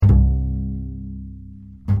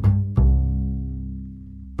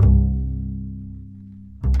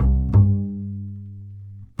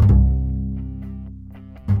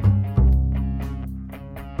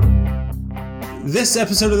This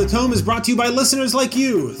episode of The Tome is brought to you by listeners like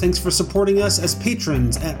you. Thanks for supporting us as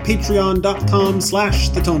patrons at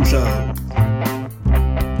patreon.com/The Tome Show.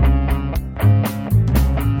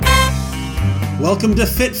 Welcome to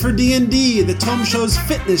Fit for D&D, The Tome Show's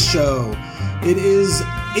fitness show. It is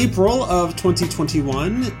April of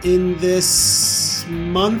 2021 in this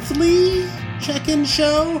monthly check-in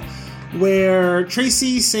show where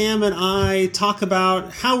Tracy, Sam, and I talk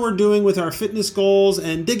about how we're doing with our fitness goals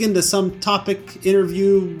and dig into some topic,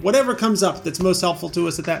 interview, whatever comes up that's most helpful to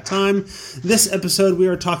us at that time. This episode, we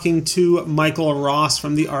are talking to Michael Ross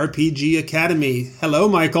from the RPG Academy. Hello,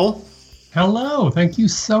 Michael. Hello. Thank you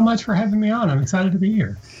so much for having me on. I'm excited to be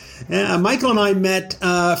here. Michael and I met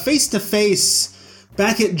face-to-face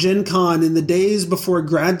back at Gen Con in the days before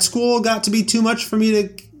grad school got to be too much for me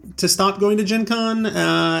to stop going to Gen Con,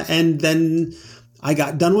 and then I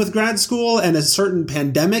got done with grad school and a certain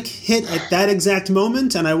pandemic hit at that exact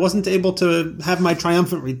moment, and I wasn't able to have my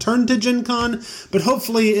triumphant return to Gen Con, but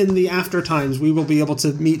hopefully in the after times we will be able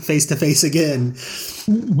to meet face to face again.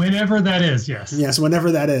 Whenever that is, yes. Yes,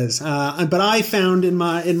 whenever that is. But I found in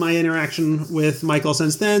my interaction with Michael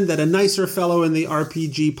since then that a nicer fellow in the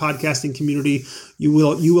RPG podcasting community you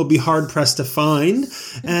will be hard pressed to find.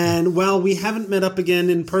 And while we haven't met up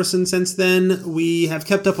again in person since then, we have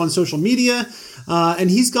kept up on social media,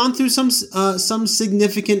 and he's gone through some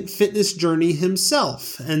significant fitness journey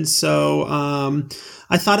himself. And so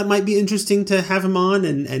I thought it might be interesting to have him on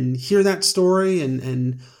and hear that story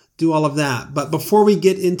and do all of that. But before we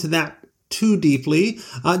get into that too deeply,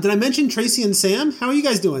 did I mention Tracy and Sam? How are you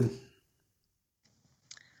guys doing?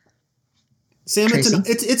 Sam,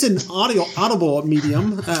 it's an audible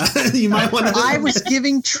medium. You might want to. I was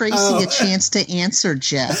giving Tracy a chance to answer,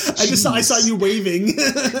 Jeff. I saw you waving.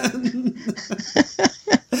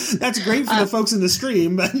 That's great for the folks in the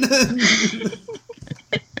stream. But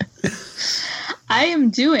I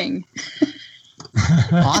am doing.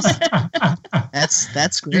 Awesome.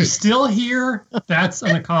 That's great. You're still here. That's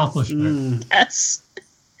an accomplishment. That's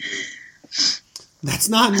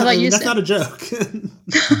not. That's not a joke.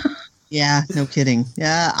 Yeah, no kidding.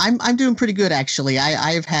 Yeah, I'm doing pretty good actually.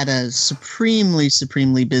 I've had a supremely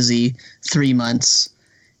busy 3 months,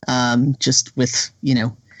 just with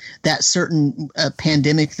that certain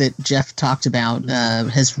pandemic that Jeff talked about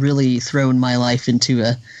has really thrown my life into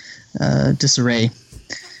a disarray.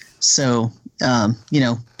 So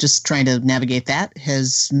just trying to navigate that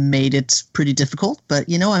has made it pretty difficult, but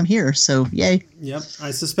I'm here, so yay. Yep. I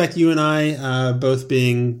suspect you and I, both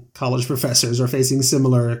being college professors, are facing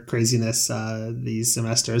similar craziness these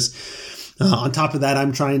semesters. On top of that,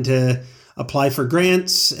 I'm trying to apply for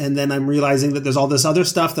grants, and then I'm realizing that there's all this other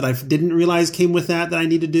stuff that I didn't realize came with that I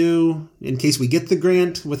need to do in case we get the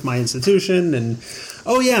grant with my institution, and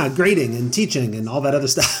grading and teaching and all that other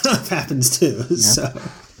stuff happens too. Yep. So.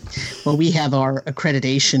 Well, we have our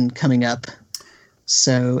accreditation coming up,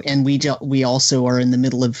 and we also are in the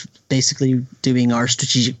middle of basically doing our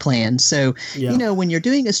strategic plan. So, when you're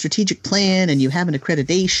doing a strategic plan and you have an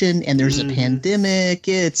accreditation and there's a pandemic,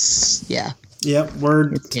 it's. Yep,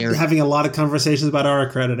 we're having a lot of conversations about our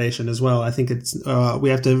accreditation as well. I think it's we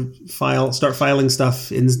have to start filing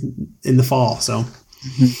stuff in the fall. So,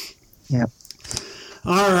 yeah.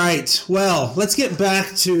 All right. Well, let's get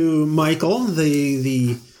back to Michael,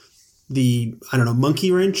 the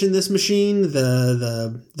monkey wrench in this machine,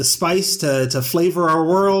 the spice to flavor our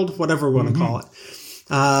world, whatever we want to call it.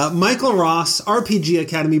 Michael Ross, RPG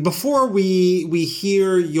Academy. Before we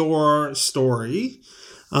hear your story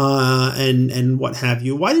and what have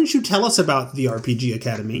you, why didn't you tell us about the RPG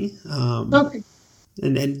Academy? Okay.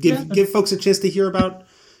 And give folks a chance to hear about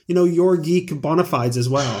your geek bona fides as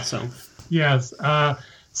well. So. Yes.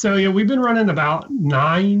 We've been running about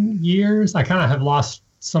 9 years. I kind of have lost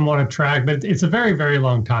somewhat of track, but it's a very, very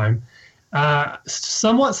long time.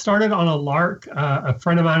 Somewhat started on a lark. A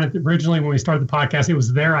friend of mine, originally when we started the podcast, it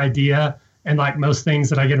was their idea. And like most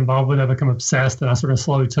things that I get involved with, I become obsessed, and I sort of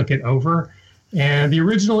slowly took it over. And the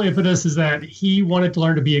original impetus is that he wanted to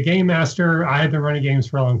learn to be a game master. I had been running games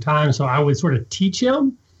for a long time, so I would sort of teach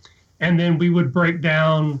him. And then we would break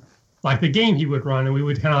down like the game he would run, and we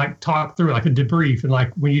would kind of like talk through like a debrief, and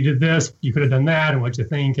like when you did this, you could have done that, and what you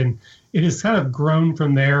think. And it has kind of grown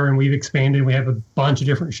from there, and we've expanded. We have a bunch of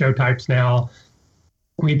different show types now.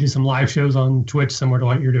 We do some live shows on Twitch, similar to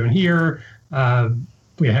what you're doing here.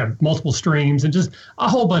 we have multiple streams and just a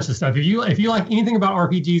whole bunch of stuff. If you like anything about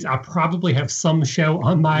RPGs, I probably have some show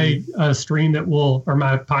on my stream or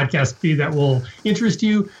my podcast feed that will interest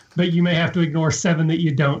you, but you may have to ignore 7 that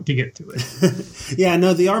you don't to get to it. Yeah,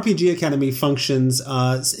 no, the RPG Academy functions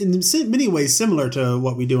in many ways similar to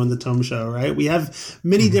what we do on the Tome Show, right? We have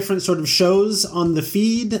many different sort of shows on the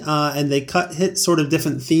feed, and they hit sort of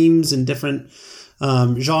different themes and different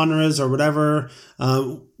genres or whatever.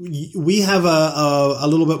 We have a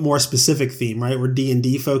little bit more specific theme, right? We're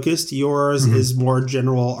D&D focused. Yours is more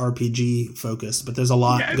general RPG focused, but there's a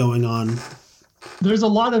lot going on. There's a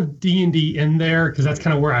lot of D&D in there because that's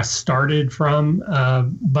kind of where I started from.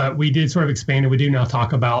 But we did sort of expand, and we do now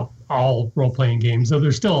talk about all role-playing games. So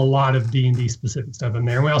there's still a lot of D&D specific stuff in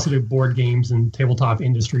there. And we also do board games and tabletop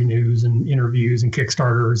industry news and interviews and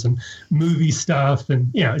Kickstarters and movie stuff. And,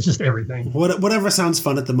 it's just everything. Whatever sounds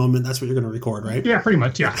fun at the moment, that's what you're going to record, right? Yeah, pretty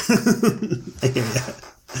much, yeah. I hear that.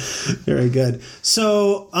 Very good.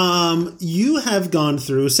 So you have gone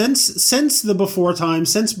through, since the before time,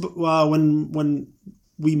 since when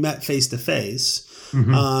we met face to face,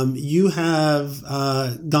 you have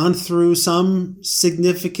gone through some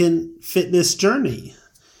significant fitness journey.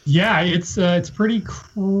 Yeah, it's pretty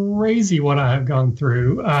crazy what I have gone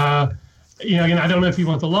through. Again, I don't know if you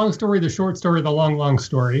want the long story, the short story, the long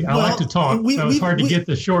story. I like to talk, so it's hard to get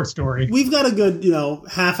the short story. We've got a good,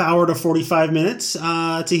 half hour to 45 minutes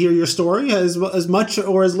to hear your story, as much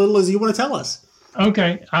or as little as you want to tell us.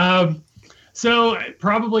 Okay. So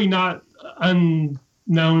probably not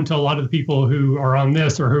unknown to a lot of the people who are on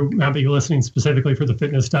this or who might be listening specifically for the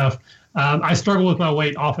fitness stuff. I struggle with my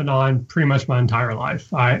weight off and on pretty much my entire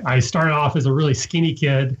life. I started off as a really skinny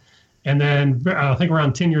kid. And then I think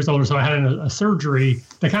around 10 years old or so, I had a surgery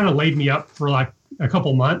that kind of laid me up for like a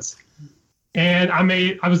couple months. And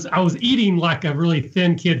I was eating like a really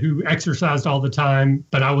thin kid who exercised all the time,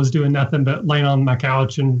 but I was doing nothing but laying on my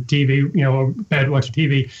couch and TV, bed watching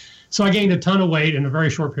TV. So I gained a ton of weight in a very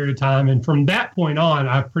short period of time. And from that point on,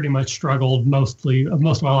 I've pretty much struggled most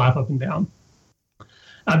of my life up and down.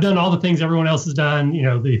 I've done all the things everyone else has done,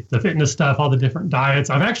 the fitness stuff, all the different diets.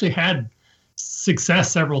 I've actually had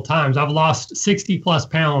success several times. I've lost 60 plus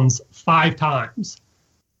pounds 5 times,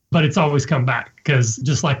 but it's always come back because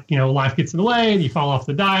just like, life gets in the way and you fall off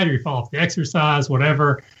the diet or you fall off the exercise,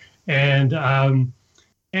 whatever. And I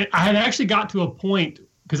had actually got to a point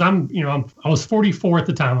because I was 44 at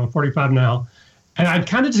the time. I'm 45 now. And I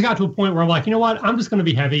kind of just got to a point where I'm like, you know what? I'm just going to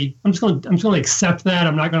be heavy. I'm just going to accept that.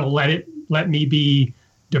 I'm not going to let me be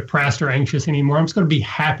depressed or anxious anymore. I'm just going to be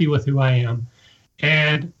happy with who I am.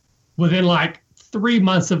 And within like 3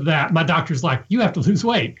 months of that, my doctor's like, you have to lose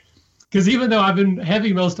weight. Because even though I've been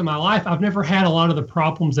heavy most of my life, I've never had a lot of the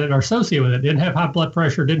problems that are associated with it. Didn't have high blood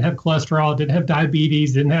pressure, didn't have cholesterol, didn't have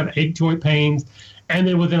diabetes, didn't have ache joint pains. And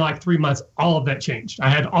then within like 3 months, all of that changed. I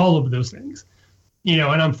had all of those things. And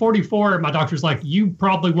I'm 44. My doctor's like, you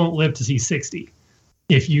probably won't live to see 60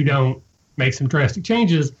 if you don't make some drastic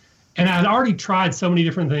changes. And I'd already tried so many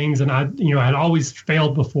different things, and I'd always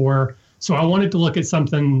failed before. So I wanted to look at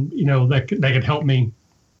something, that could help me.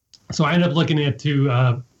 So I ended up looking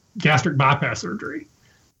into gastric bypass surgery,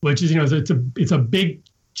 which is, it's a big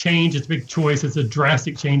change. It's a big choice. It's a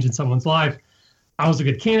drastic change in someone's life. I was a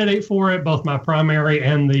good candidate for it. Both my primary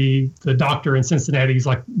and the doctor in Cincinnati, he's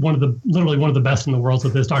like literally one of the best in the world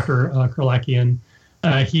with this, Dr. Kurlakian.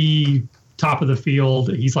 He top of the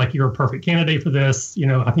field. He's like, you're a perfect candidate for this.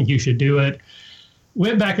 I think you should do it.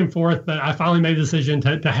 Went back and forth, but I finally made a decision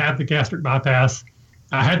to have the gastric bypass.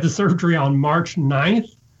 I had the surgery on March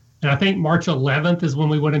 9th, and I think March 11th is when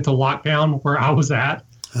we went into lockdown where I was at.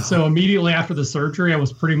 Oh. So immediately after the surgery, I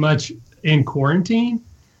was pretty much in quarantine.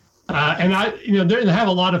 And they have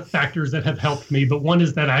a lot of factors that have helped me, but one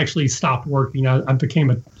is that I actually stopped working. I became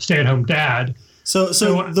a stay-at-home dad. So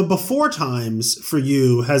the before times for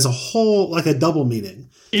you has a whole, like a double meaning.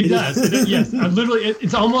 It does. Yes.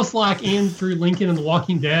 It's almost like Andrew Lincoln in The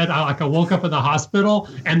Walking Dead. I woke up in the hospital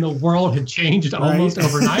and the world had changed almost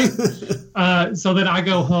overnight. So that I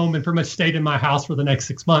go home and pretty much stayed in my house for the next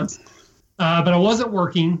 6 months. But I wasn't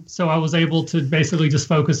working, so I was able to basically just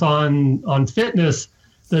focus on fitness.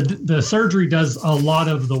 The surgery does a lot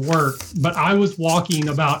of the work, but I was walking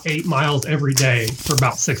about 8 miles every day for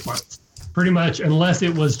about 6 months. Pretty much, unless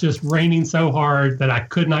it was just raining so hard that I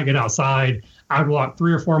could not get outside, I'd walk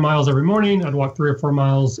 3 or 4 miles every morning. I'd walk 3 or 4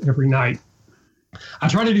 miles every night. I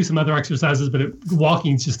try to do some other exercises, but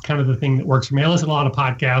walking is just kind of the thing that works for me. I listen to a lot of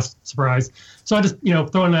podcasts, surprise. So I just,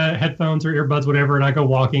 throw in headphones or earbuds, whatever, and I go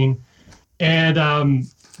walking. And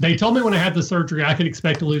they told me when I had the surgery, I could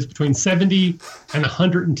expect to lose between 70 and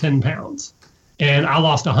 110 pounds. and I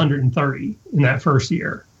lost 130 in that first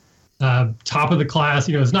year. Top of the class,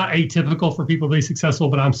 it's not atypical for people to be successful,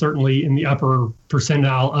 but I'm certainly in the upper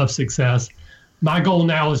percentile of success. My goal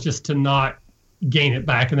now is just to not gain it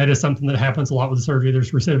back. And that is something that happens a lot with surgery.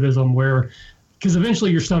 There's recidivism because eventually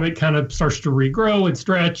your stomach kind of starts to regrow and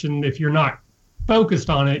stretch. And if you're not focused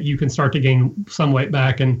on it, you can start to gain some weight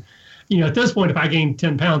back. And, at this point, if I gained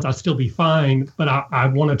 10 pounds, I'd still be fine, but I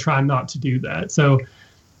want to try not to do that. So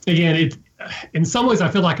again, in some ways, I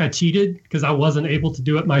feel like I cheated because I wasn't able to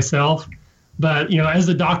do it myself. But, as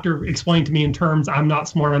the doctor explained to me in terms I'm not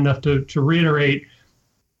smart enough to reiterate,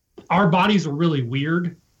 our bodies are really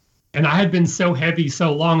weird. And I had been so heavy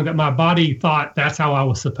so long that my body thought that's how I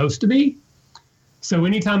was supposed to be. So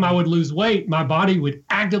anytime I would lose weight, my body would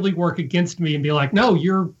actively work against me and be like, no,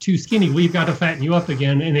 you're too skinny. We've got to fatten you up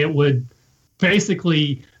again. And it would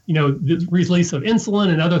basically, the release of insulin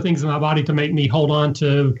and other things in my body to make me hold on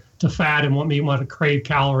to fat and want to crave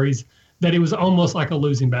calories, that it was almost like a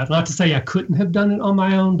losing battle. Not to say I couldn't have done it on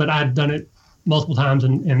my own, but I'd done it multiple times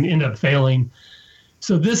and ended up failing.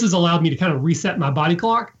 So this has allowed me to kind of reset my body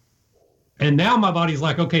clock. And now my body's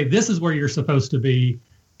like, okay, this is where you're supposed to be.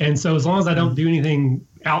 And so as long as I don't do anything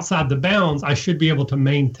outside the bounds, I should be able to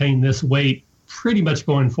maintain this weight pretty much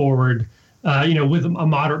going forward, with a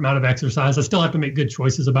moderate amount of exercise. I still have to make good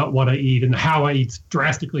choices about what I eat, and how I eat's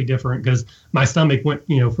drastically different because my stomach went,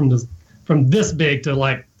 from this big to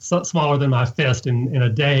like smaller than my fist in a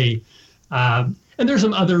day. And there's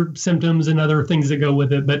some other symptoms and other things that go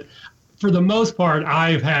with it. But for the most part,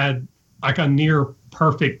 I've had like a near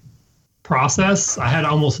perfect process. I had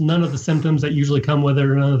almost none of the symptoms that usually come with it,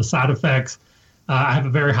 or none of the side effects. I have a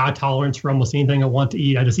very high tolerance for almost anything I want to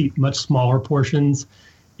eat. I just eat much smaller portions,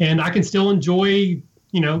 and I can still enjoy,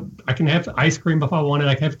 I can have ice cream if I want it.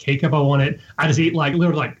 I can have cake if I want it. I just eat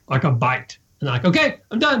literally like a bite, and like, okay,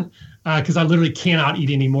 I'm done. Because I literally cannot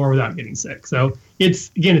eat anymore without getting sick. So it's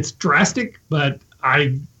drastic, but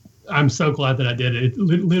I'm so glad that I did it. It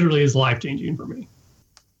literally is life-changing for me.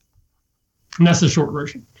 And that's the short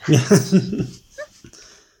version.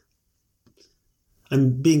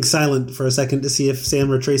 I'm being silent for a second to see if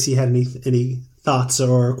Sam or Tracy had any thoughts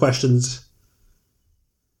or questions.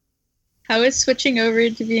 How is switching over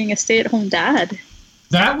to being a stay-at-home dad?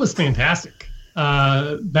 That was fantastic.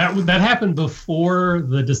 That happened before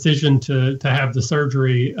the decision to have the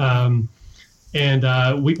surgery. And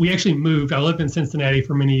we actually moved. I lived in Cincinnati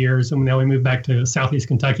for many years, and now we moved back to Southeast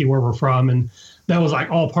Kentucky, where we're from. And that was like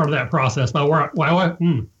all part of that process.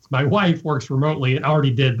 My wife works remotely. It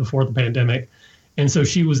already did before the pandemic. And so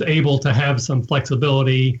she was able to have some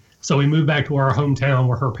flexibility. So we moved back to our hometown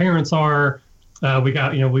where her parents are.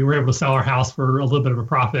 We were able to sell our house for a little bit of a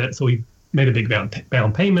profit. So we made a big down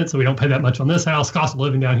payment. So we don't pay that much on this house. Cost of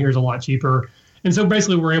living down here is a lot cheaper. And so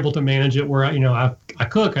basically we're able to manage it where, I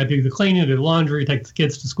cook, I do the cleaning, I do the laundry, take the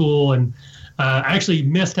kids to school. And I actually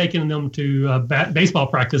missed taking them to baseball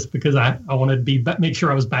practice because I wanted to make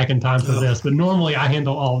sure I was back in time for this. But normally I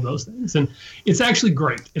handle all of those things. And it's actually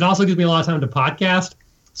great. It also gives me a lot of time to podcast.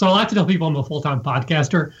 So I like to tell people I'm a full-time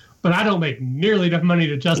podcaster, but I don't make nearly enough money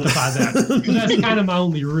to justify that. So that's kind of my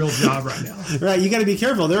only real job right now. Right. You got to be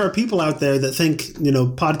careful. There are people out there that think,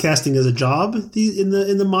 podcasting is a job in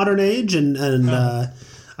the modern age. And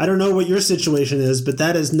I don't know what your situation is, but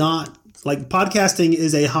that is not, like, podcasting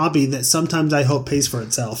is a hobby that sometimes I hope pays for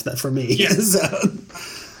itself. That for me. Yeah.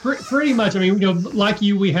 Pretty much. I mean, like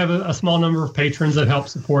you, we have a small number of patrons that help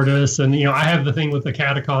support us. And, I have the thing with the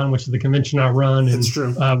Catacon, which is the convention I run. And, that's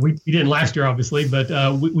true. We didn't last year, obviously,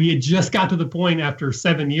 but we had just got to the point after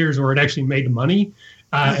 7 years where it actually made money.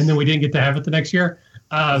 And then we didn't get to have it the next year.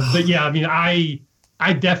 But yeah, I mean,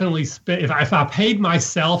 I definitely spent, if I paid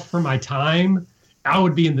myself for my time, I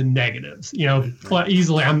would be in the negatives.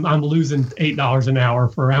 Easily I'm losing $8 an hour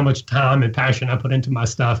for how much time and passion I put into my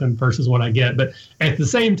stuff and versus what I get. But at the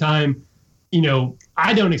same time,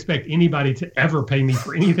 I don't expect anybody to ever pay me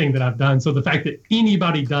for anything that I've done. So the fact that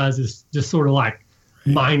anybody does is just sort of like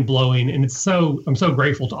mind blowing. And I'm so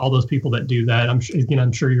grateful to all those people that do that. I'm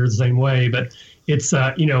sure you're the same way, but it's,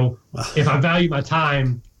 if I value my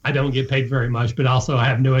time, I don't get paid very much, but also I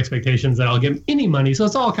have no expectations that I'll get any money. So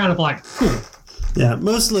it's all kind of like, cool. Yeah,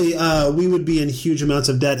 mostly we would be in huge amounts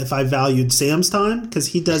of debt if I valued Sam's time because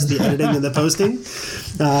he does the editing and the posting.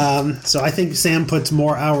 So I think Sam puts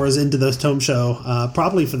more hours into those Tome Show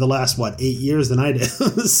probably for the last, 8 years than I do.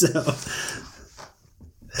 So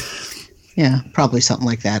yeah, probably something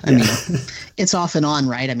like that. I mean, it's off and on,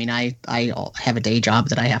 right? I mean, I have a day job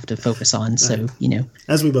that I have to focus on. So,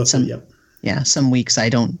 as we both do, yep. Yeah, some weeks I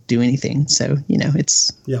don't do anything. So,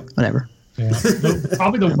 it's whatever. Yeah.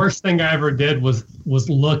 Probably the worst thing I ever did was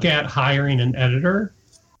look at hiring an editor,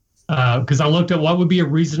 because I looked at what would be a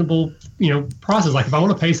reasonable, process. Like if I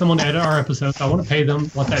want to pay someone to edit our episodes, I want to pay them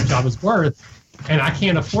what that job is worth, and I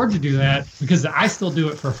can't afford to do that because I still do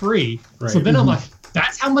it for free. Right. So then I'm like,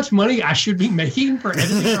 that's how much money I should be making for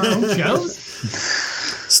editing our own shows?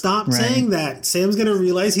 Stop saying that. Sam's going to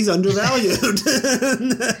realize he's undervalued.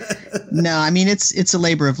 No, I mean, it's a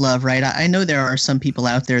labor of love, right? I know there are some people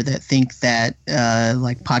out there that think that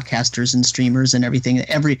like podcasters and streamers and everything,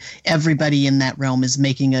 everybody in that realm is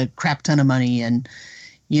making a crap ton of money. And,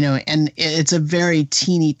 and it's a very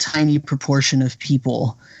teeny tiny proportion of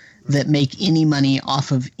people that make any money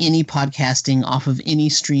off of any podcasting, off of any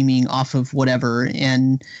streaming, off of whatever.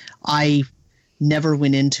 And I never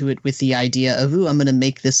went into it with the idea of, I'm going to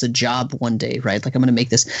make this a job one day, right? Like I'm going to make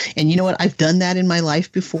this. And you know what? I've done that in my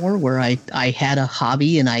life before where I had a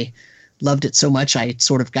hobby and I loved it so much. I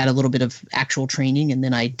sort of got a little bit of actual training and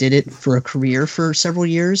then I did it for a career for several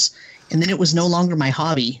years. And then it was no longer my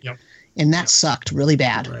hobby. Yep. And that sucked really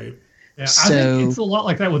bad. Right. Yeah, I think it's a lot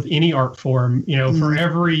like that with any art form. For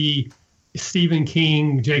every Stephen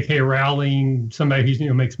King, J.K. Rowling, somebody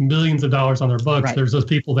who makes millions of dollars on their books, right. There's those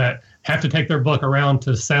people that have to take their book around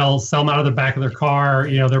to sell them out of the back of their car.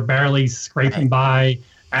 They're barely scraping by.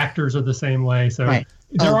 Actors are the same way. So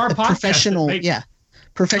there are professional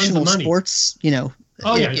sports. One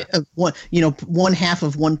half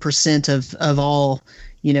of 1% of all.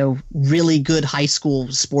 Really good high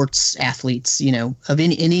school sports athletes, of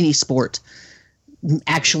in any sport,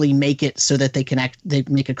 actually make it so that they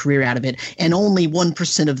make a career out of it. And only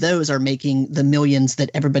 1% of those are making the millions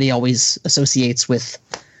that everybody always associates with,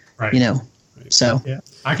 so. Yeah,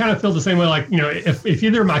 I kind of feel the same way. Like, if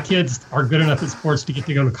either of my kids are good enough at sports to get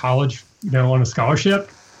to go to college, on a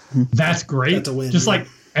scholarship, that's great. That's a win. Just like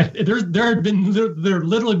there have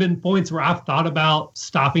literally been points where I've thought about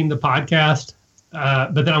stopping the podcast.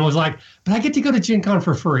 But then I was like, but I get to go to Gen Con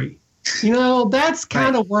for free. That's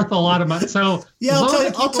kind of worth a lot of money. So yeah,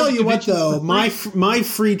 I'll tell you what though, my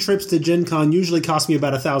free trips to Gen Con usually cost me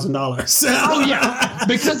about $1,000. Oh yeah,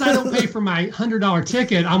 because I don't pay for my $100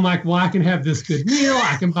 ticket. I'm like, well, I can have this good meal.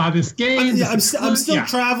 I can buy this game. I'm still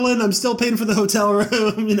traveling. I'm still paying for the hotel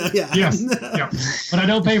room. Yes, but I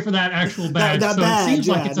don't pay for that actual badge. That so badge, it seems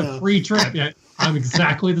like it's a free trip. Yeah, I'm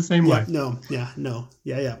exactly the same way. Yeah,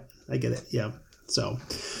 I get it. Yeah. So,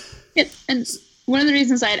 and one of the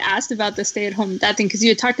reasons I had asked about the stay-at-home dad thing, because you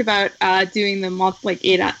had talked about doing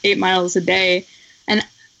the 8 miles a day, and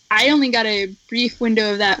I only got a brief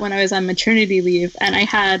window of that when I was on maternity leave, and I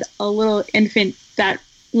had a little infant that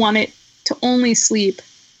wanted to only sleep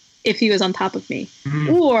if he was on top of me,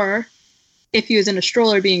 or if he was in a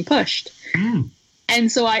stroller being pushed.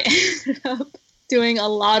 And so I ended up doing a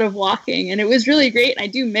lot of walking, and it was really great. I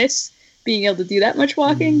do miss being able to do that much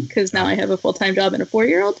walking because now I have a full-time job and a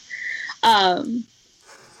 4-year-old. But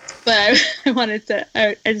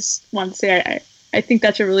I just wanted to say I think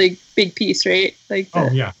that's a really big piece, right? Like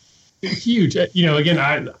it's huge.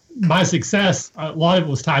 Again, my success, a lot of it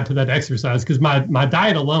was tied to that exercise because my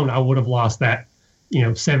diet alone, I would have lost that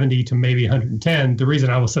 70 to maybe 110. The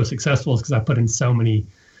reason I was so successful is because I put in so many.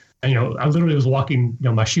 I literally was walking,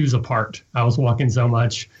 my shoes apart. I was walking so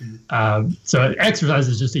much. So exercise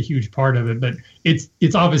is just a huge part of it, but it's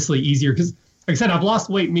obviously easier because, like I said, I've lost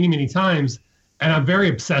weight many, many times, and I'm very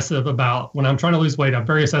obsessive about when I'm trying to lose weight. I'm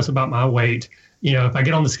very obsessive about my weight. If I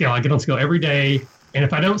get on the scale, I get on the scale every day, and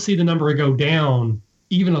if I don't see the number go down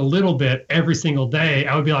even a little bit every single day,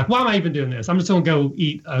 I would be like, why am I even doing this? I'm just going to go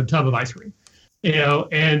eat a tub of ice cream,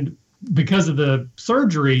 and because of the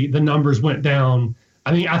surgery, the numbers went down.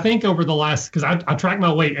 I think over the last, because I track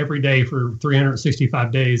my weight every day for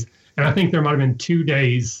 365 days, and I think there might have been 2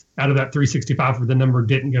 days out of that 365 where the number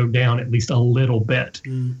didn't go down at least a little bit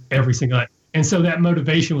every single day. And so that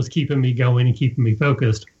motivation was keeping me going and keeping me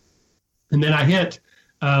focused. And then I hit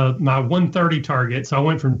my 130 target. So I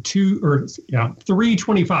went from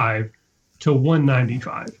 325 to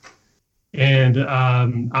 195. And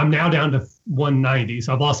I'm now down to 190.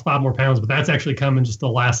 So I've lost 5 more pounds, but that's actually come in just the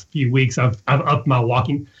last few weeks. I've upped my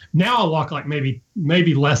walking. Now I walk like maybe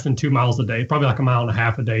less than 2 miles a day, probably like 1.5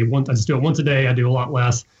 miles a day. I just do it once a day. I do a lot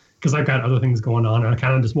less because I've got other things going on, and I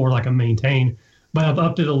kind of just more like a maintain. But I've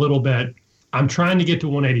upped it a little bit. I'm trying to get to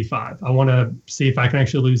 185. I want to see if I can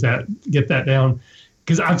actually lose that, get that down.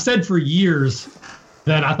 Because I've said for years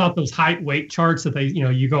that I thought those height weight charts that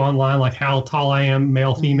you go online, like how tall I am,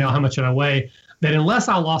 male, female, how much should I weigh, that unless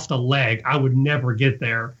I lost a leg, I would never get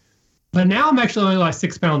there. But now I'm actually only like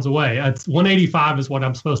 6 pounds away. It's 185 is what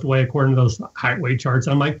I'm supposed to weigh according to those height weight charts.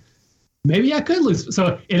 I'm like, maybe I could lose.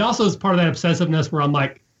 So it also is part of that obsessiveness where I'm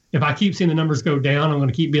like, if I keep seeing the numbers go down, I'm going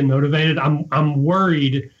to keep being motivated. I'm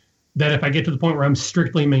worried that if I get to the point where I'm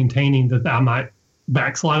strictly maintaining, that I might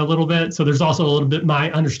backslide a little bit. So there's also a little bit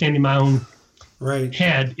my understanding my own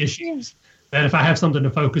head issues, that if I have something to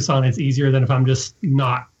focus on, it's easier than if I'm just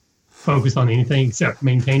not focused on anything except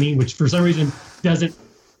maintaining, which for some reason doesn't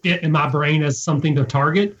fit in my brain as something to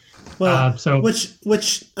target. Well,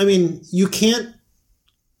 which I mean, you can't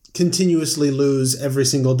continuously lose every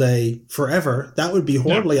single day forever. That would be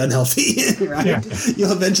horribly unhealthy, right? Yeah.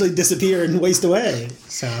 You'll eventually disappear and waste away.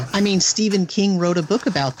 So, I mean, Stephen King wrote a book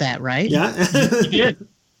about that, right? Yeah, he did.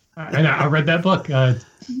 And I read that book.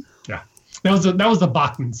 That was the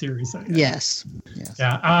Bachman series. Yes.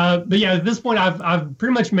 Yeah. But yeah, at this point, I've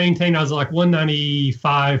pretty much maintained. I was like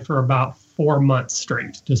 195 for about 4 months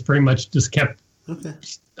straight. Just pretty much just kept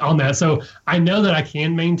on that. So I know that I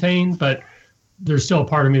can maintain, but there's still a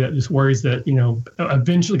part of me that just worries that,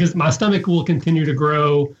 eventually, because my stomach will continue to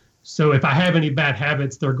grow. So if I have any bad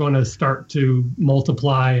habits, they're going to start to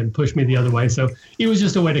multiply and push me the other way. So it was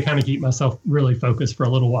just a way to kind of keep myself really focused for a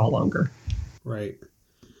little while longer. Right.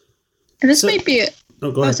 And this might be.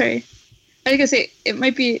 Oh, go ahead. Sorry. I was gonna say it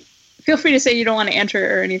might be. Feel free to say you don't want to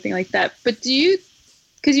answer or anything like that. But do you?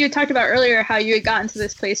 Because you had talked about earlier how you had gotten to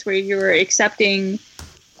this place where you were accepting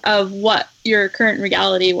of what your current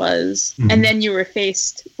reality was, and then you were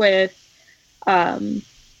faced with,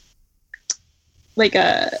 like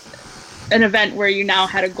an event where you now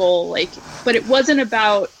had a goal, but it wasn't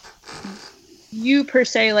about you per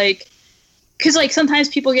se, because sometimes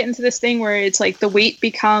people get into this thing where it's the weight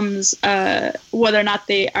becomes whether or not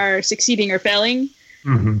they are succeeding or failing.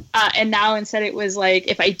 And now instead it was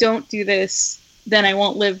if I don't do this, then I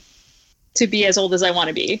won't live to be as old as I want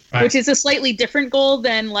to be, which is a slightly different goal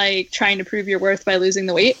than trying to prove your worth by losing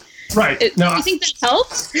the weight. Right. Do you think that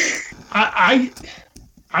helped? I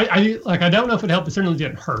don't know if it helped. It certainly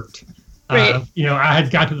didn't hurt. Right. I had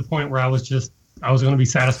got to the point where I was going to be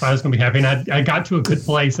satisfied. I was going to be happy. And I got to a good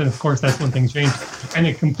place. And of course, that's when things changed. And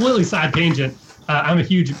a completely side tangent. I'm a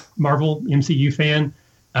huge Marvel MCU fan.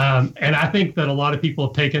 And I think that a lot of people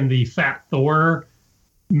have taken the Fat Thor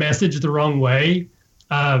message the wrong way.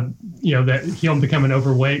 That him becoming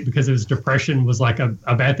overweight because of his depression was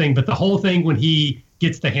a bad thing. But the whole thing when he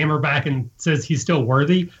gets the hammer back and says he's still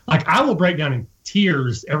worthy, I will break down in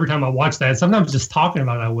tears every time I watch that. Sometimes just talking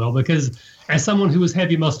about it, I will, because as someone who was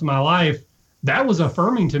heavy most of my life, that was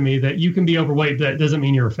affirming to me that you can be overweight, but that doesn't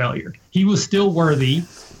mean you're a failure. He was still worthy,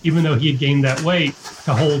 even though he had gained that weight,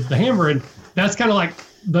 to hold the hammer. And that's kind of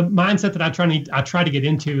the mindset that I try to get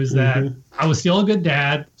into is that I was still a good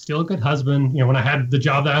dad, still a good husband. When I had the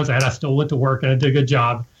job that I was at, I still went to work and I did a good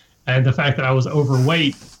job. And the fact that I was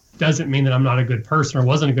overweight doesn't mean that I'm not a good person or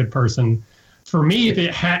wasn't a good person. For me, if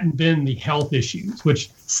it hadn't been the health issues,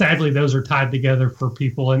 which sadly those are tied together for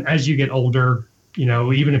people. And as you get older,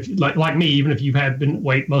 even if like me, even if you've been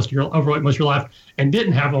overweight most of your life and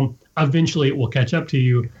didn't have them, eventually it will catch up to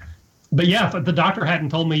you. But yeah, if the doctor hadn't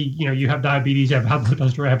told me, you have diabetes, you have high blood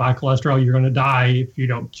pressure, you have high cholesterol, you're going to die if you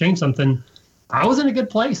don't change something, I was in a good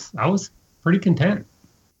place. I was pretty content.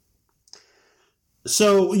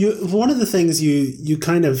 So one of the things you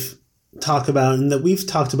kind of talk about, and that we've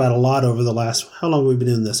talked about a lot over the last, how long have we been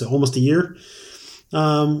doing this? Almost a year.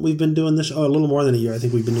 We've been doing this, a little more than a year. I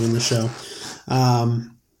think we've been doing this show.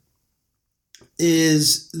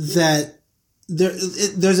 Is that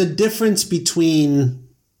there's a difference between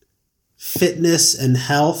fitness and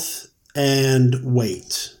health and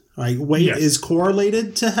weight, right? Weight is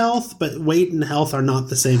correlated to health, but weight and health are not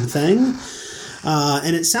the same thing.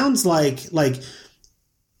 And it sounds like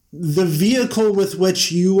the vehicle with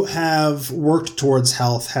which you have worked towards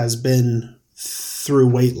health has been through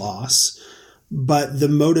weight loss, but the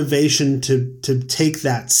motivation to take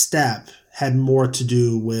that step had more to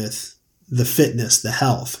do with the fitness, the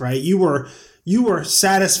health, right? You were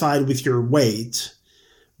satisfied with your weight,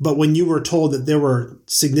 but when you were told that there were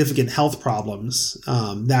significant health problems,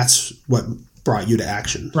 that's what brought you to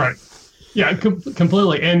action. Right. Yeah,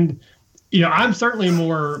 completely. And, I'm certainly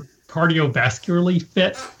more cardiovascularly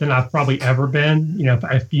fit than I've probably ever been.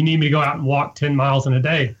 If you need me to go out and walk 10 miles in a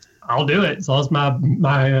day, I'll do it. As long as my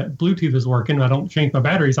Bluetooth is working, I don't change my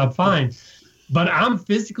batteries, I'm fine. But I'm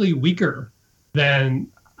physically weaker than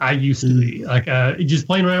I used to be. Just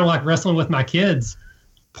playing around, wrestling with my kids.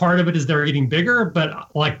 Part of it is they're getting bigger, but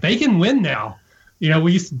they can win now.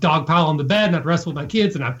 We used to dogpile on the bed and I'd wrestle with my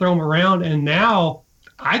kids and I'd throw them around. And now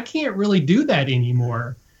I can't really do that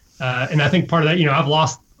anymore. And I think part of that, I've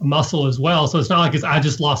lost muscle as well. So it's not I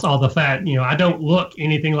just lost all the fat. I don't look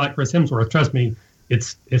anything like Chris Hemsworth. Trust me,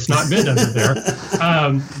 it's not good under there.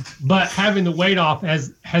 But having the weight off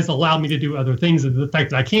has allowed me to do other things. The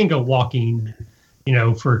fact that I can go walking,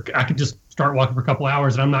 I could just start walking for a couple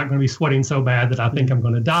hours and I'm not going to be sweating so bad that I think I'm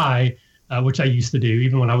going to die, which I used to do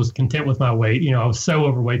even when I was content with my weight. I was so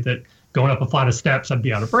overweight that going up a flight of steps, I'd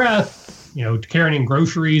be out of breath. Carrying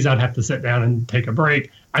groceries, I'd have to sit down and take a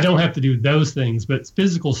break. I don't have to do those things, but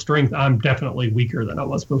physical strength, I'm definitely weaker than I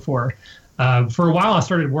was before. For a while, I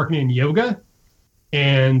started working in yoga,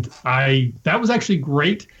 and that was actually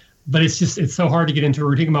great, but it's so hard to get into a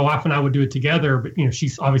routine. My wife and I would do it together, but she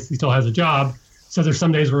obviously still has a job. So there's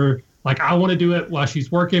some days where I want to do it while she's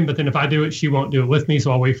working, but then if I do it, she won't do it with me.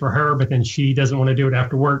 So I'll wait for her, but then she doesn't want to do it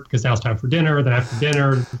after work because now it's time for dinner. Then after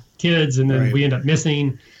dinner, kids, and then we end up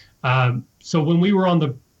missing. So when we were on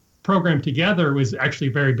the program together, it was actually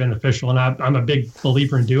very beneficial. And I'm a big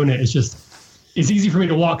believer in doing it. It's easy for me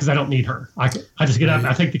to walk because I don't need her. I just get up,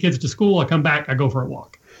 I take the kids to school, I come back, I go for a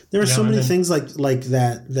walk. There are so many things like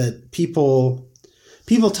that people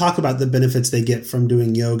talk about the benefits they get from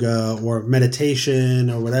doing yoga or meditation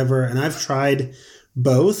or whatever. And I've tried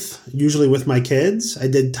both, usually with my kids. I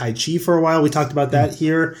did Tai Chi for a while. We talked about that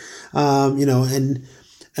here,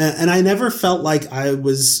 and I never felt like I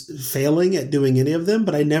was failing at doing any of them,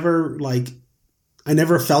 but I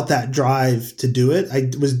never felt that drive to do it.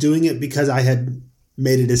 I was doing it because I had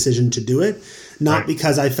made a decision to do it, not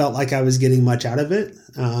because I felt like I was getting much out of it,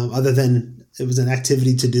 other than it was an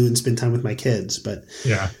activity to do and spend time with my kids. But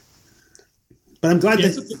I'm glad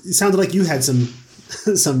that it sounded like you had some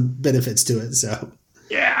benefits to it. So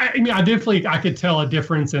yeah, I could tell a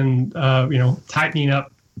difference in tightening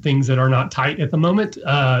up things that are not tight at the moment,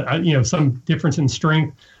 some difference in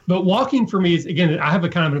strength. But walking for me is, again, I have a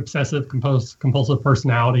kind of an obsessive compulsive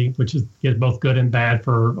personality, which is both good and bad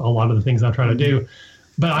for a lot of the things I try to do.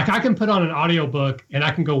 But I can put on an audiobook and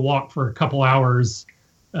I can go walk for a couple hours.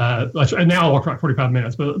 And now I walk for like 45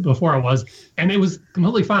 minutes, but before I was, and it was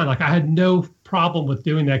completely fine. I had no problem with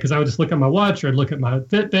doing that because I would just look at my watch or I'd look at my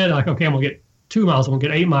Fitbit, okay, I'm gonna get 2 miles, I'm gonna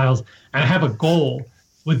get 8 miles, and I have a goal.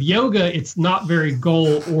 With yoga, it's not very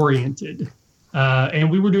goal-oriented.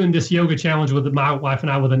 And we were doing this yoga challenge with my wife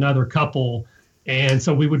and I with another couple. And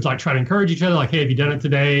so we would try to encourage each other, hey, have you done it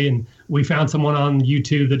today? And we found someone on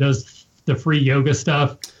YouTube that does the free yoga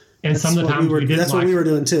stuff. And some of the times we didn't. That's what we were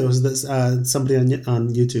doing too, was somebody on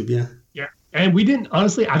YouTube, yeah. Yeah. And we didn't,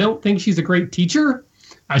 honestly, I don't think she's a great teacher.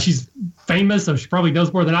 She's famous, so she probably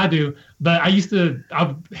knows more than I do. But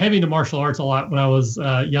I'm heavy into martial arts a lot when I was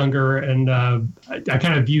younger, and I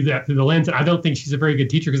kind of view that through the lens. And I don't think she's a very good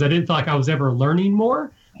teacher because I didn't feel like I was ever learning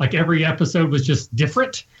more. Every episode was just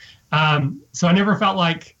different. So I never felt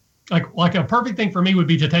like a perfect thing for me would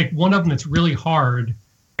be to take one of them that's really hard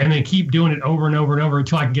and then keep doing it over and over and over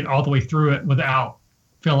until I can get all the way through it without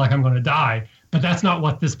feeling like I'm going to die. But that's not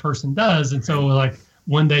what this person does. And so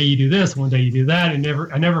one day you do this, one day you do that. And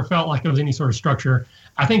I never felt like there was any sort of structure.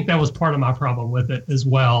 I think that was part of my problem with it as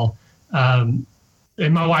well. And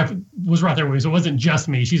my wife was right there with me. So it wasn't just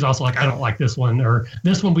me. She's also I don't like this one, or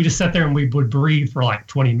this one. We just sat there and we would breathe for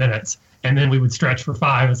 20 minutes and then we would stretch for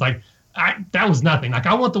 5. It's that was nothing.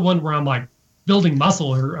 I want the one where I'm building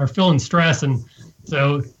muscle or feeling stress. And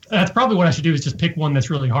so that's probably what I should do, is just pick one that's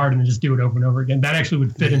really hard and then just do it over and over again. That actually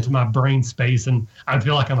would fit into my brain space and I'd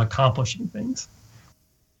feel like I'm accomplishing things.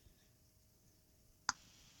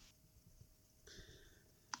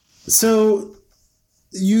 So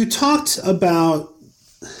you talked about,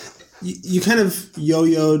 you kind of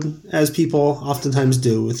yo-yoed, as people oftentimes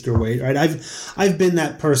do with your weight, right? I've been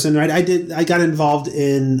that person, right? I got involved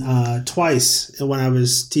in twice when I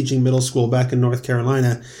was teaching middle school back in North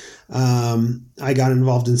Carolina. I got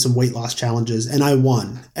involved in some weight loss challenges and I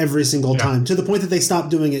won every single time, to the point that they stopped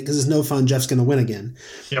doing it because it's no fun. Jeff's going to win again.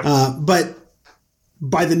 Yep. But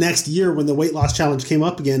by the next year, when the weight loss challenge came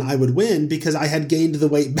up again, I would win because I had gained the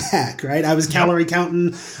weight back, right? I was calorie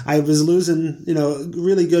counting. I was losing,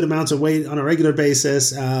 really good amounts of weight on a regular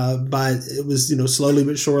basis. But it was, slowly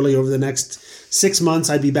but surely over the next 6 months,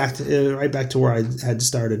 I'd be back to right back to where I had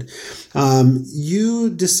started. You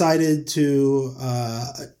decided to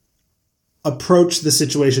approach the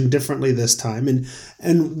situation differently this time,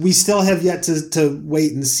 and we still have yet to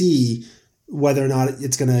wait and see whether or not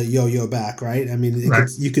it's going to yo-yo back, right? I mean,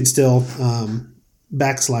 you could still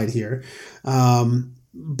backslide here.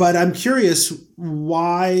 But I'm curious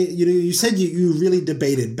why, you said you really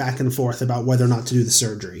debated back and forth about whether or not to do the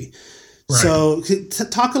surgery. Right. So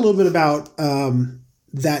talk a little bit about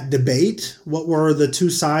that debate. What were the two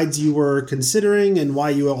sides you were considering and why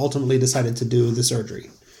you ultimately decided to do the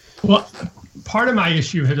surgery? Well, part of my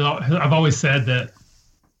issue, I've always said that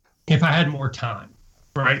if I had more time,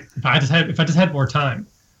 right? If I just had more time.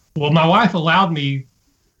 Well, my wife allowed me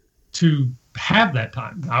to have that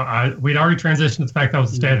time. We'd already transitioned to the fact that I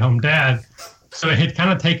was a stay-at-home dad, so it had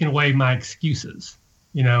kind of taken away my excuses.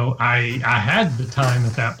 You know, I had the time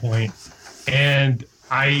at that point, and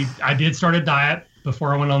I did start a diet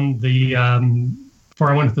before I went on the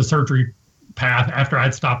before I went to the surgery path after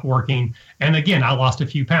I'd stopped working. And again, I lost a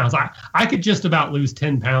few pounds. I could just about lose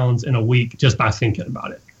 10 pounds in a week just by thinking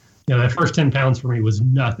about it. You know, that first 10 pounds for me was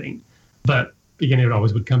nothing, but again, it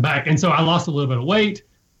always would come back. And so I lost a little bit of weight,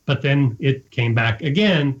 but then it came back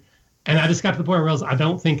again. And I just got to the point where I realized I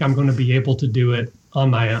don't think I'm going to be able to do it on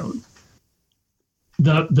my own.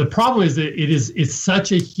 The problem is that it's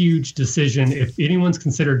such a huge decision. If anyone's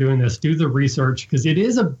considered doing this, do the research, because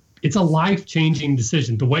it's a life-changing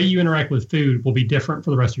decision. The way you interact with food will be different for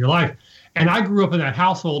the rest of your life. And I grew up in that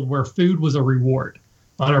household where food was a reward.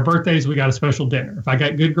 On our birthdays, we got a special dinner. If I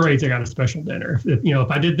got good grades, I got a special dinner.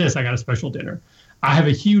 If I did this, I got a special dinner. I have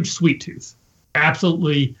a huge sweet tooth.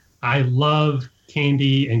 Absolutely, I love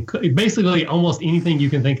candy and basically almost anything you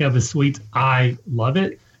can think of as sweets. I love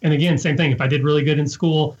it. And again, same thing. If I did really good in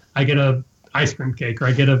school, I get a ice cream cake, or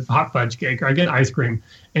I get a hot fudge cake, or I get ice cream.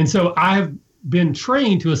 And so I've been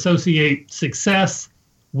trained to associate success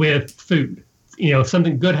with food. You know, if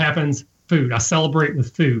something good happens, food. I celebrate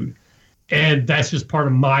with food. And that's just part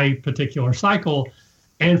of my particular cycle.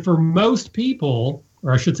 And for most people,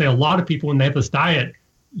 or I should say a lot of people, when they have this diet,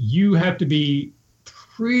 you have to be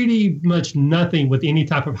pretty much nothing with any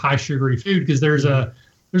type of high sugary food, because there's a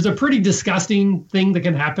pretty disgusting thing that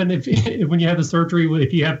can happen when you have the surgery.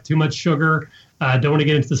 If you have too much sugar, don't want to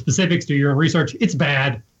get into the specifics, do your own research. It's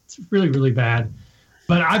bad. It's really, really bad.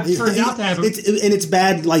 But I've turned out to have it's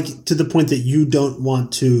bad, like to the point that you don't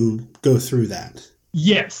want to go through that.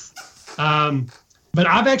 Yes. But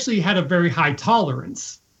I've actually had a very high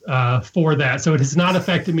tolerance for that. So it has not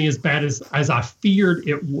affected me as bad as I feared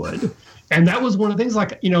it would. And that was one of the things,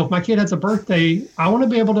 like, if my kid has a birthday, I want to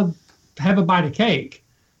be able to have a bite of cake.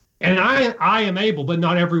 And I am able, but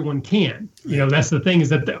not everyone can. That's the thing, is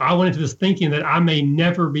that I went into this thinking that I may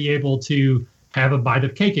never be able to have a bite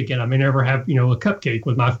of cake again. I may never have, a cupcake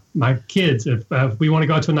with my kids. If we want to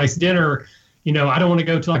go to a nice dinner, I don't want to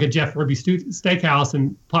go to like a Jeff Ruby steakhouse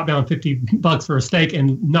and plop down $50 for a steak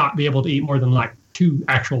and not be able to eat more than like 2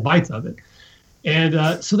 actual bites of it.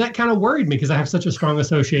 And so that kind of worried me, because I have such a strong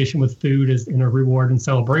association with food as in a reward and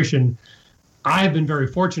celebration. I have been very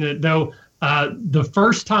fortunate, though. The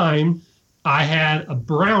first time I had a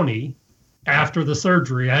brownie after the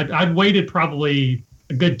surgery, I'd waited probably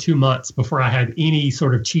a good 2 months before I had any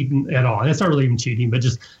sort of cheating at all. And it's not really even cheating, but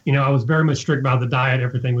just, I was very much strict about the diet.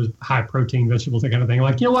 Everything was high protein, vegetables, that kind of thing.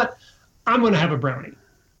 Like, you know what? I'm going to have a brownie.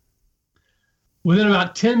 Within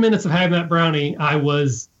about 10 minutes of having that brownie, I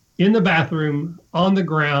was in the bathroom, on the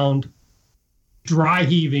ground, dry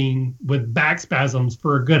heaving with back spasms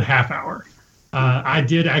for a good half hour. I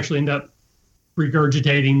did actually end up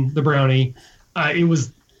regurgitating the brownie. It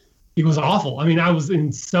was awful. I mean, I was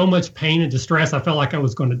in so much pain and distress. I felt like I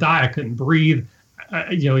was going to die. I couldn't breathe.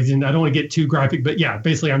 I don't want to get too graphic, but yeah,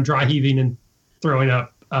 basically I'm dry heaving and throwing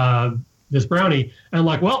up this brownie. And I'm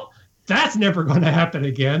like, well, that's never going to happen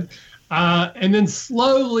again. And then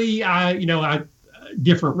slowly, I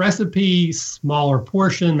different recipe, smaller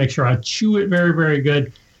portion, make sure I chew it very, very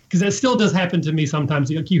good. Because that still does happen to me sometimes.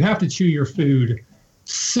 You have to chew your food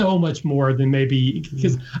so much more than maybe,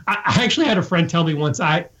 because I actually had a friend tell me once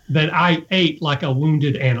that I ate like a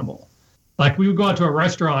wounded animal. Like, we would go out to a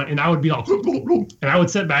restaurant and I would be like, and I would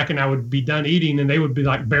sit back and I would be done eating and they would be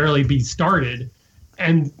like barely be started.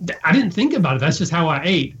 And I didn't think about it. That's just how I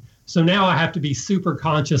ate. So now I have to be super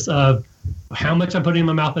conscious of how much I put in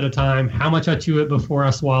my mouth at a time, how much I chew it before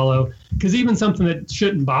I swallow. Because even something that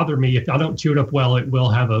shouldn't bother me, if I don't chew it up well, it will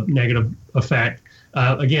have a negative effect.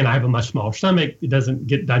 Again, I have a much smaller stomach. It doesn't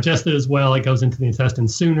get digested as well. It goes into the intestine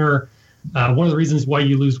sooner. One of the reasons why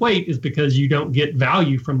you lose weight is because you don't get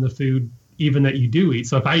value from the food even that you do eat.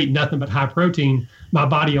 So if I eat nothing but high protein, my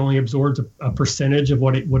body only absorbs a percentage of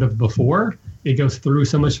what it would have before. It goes through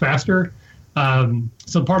so much faster.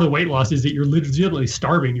 So part of the weight loss is that you're legitimately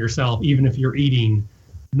starving yourself, even if you're eating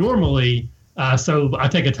normally. So I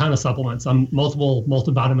take a ton of supplements. I'm multiple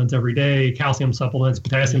multivitamins every day, calcium supplements,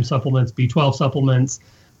 potassium supplements, B12 supplements.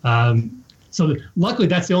 So luckily,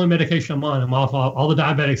 that's the only medication I'm on. I'm off all the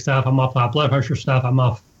diabetic stuff. I'm off high blood pressure stuff. I'm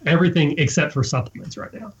off everything except for supplements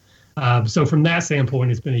right now. So from that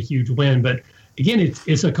standpoint, it's been a huge win. But again,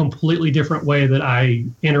 it's a completely different way that I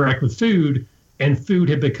interact with food. And food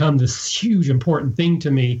had become this huge, important thing to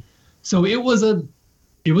me. So it was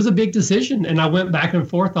a big decision. And I went back and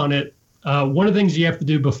forth on it one of the things you have to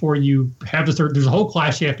do before you have the surgery, there's a whole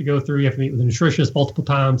class you have to go through. You have to meet with a nutritionist multiple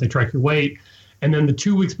times. They track your weight. And then the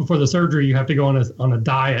 2 weeks before the surgery, you have to go on a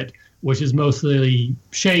diet, which is mostly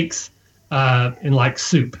shakes and like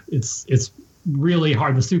soup. It's really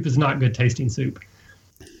hard. The soup is not good tasting soup.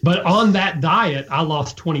 But on that diet, I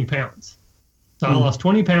lost 20 pounds. So I lost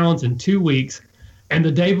 20 pounds in 2 weeks. And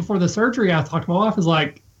the day before the surgery, I talked to my wife, I was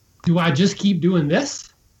like, do I just keep doing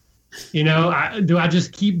this? You know, do I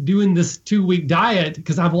just keep doing this 2 week diet?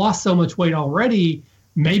 Because I've lost so much weight already.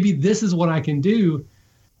 Maybe this is what I can do.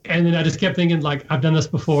 And then I just kept thinking, like, I've done this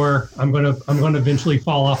before. I'm gonna eventually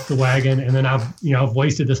fall off the wagon. And then I've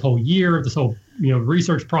wasted this whole year, this whole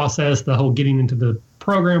research process, the whole getting into the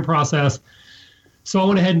program process. So I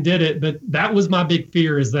went ahead and did it. But that was my big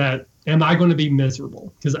fear, is that, am I going to be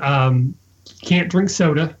miserable? Because can't drink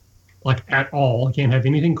soda, like, at all. Can't have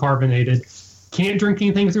anything carbonated. Can't drink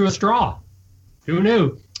anything through a straw. Who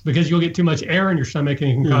knew? Because you'll get too much air in your stomach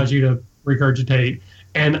and it can cause you to regurgitate.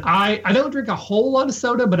 And I don't drink a whole lot of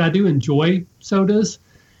soda, but I do enjoy sodas.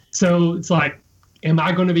 So it's like, am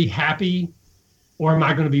I going to be happy or am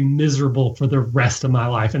I going to be miserable for the rest of my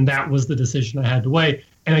life? And that was the decision I had to weigh.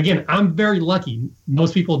 And again, I'm very lucky.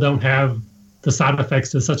 Most people don't have the side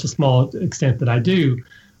effects to such a small extent that I do.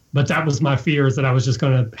 But that was my fear, is that I was just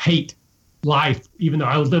going to hate life. Even though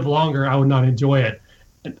I would live longer, I would not enjoy it.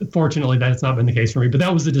 Fortunately, that's not been the case for me. But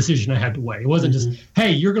that was the decision I had to weigh. It wasn't just,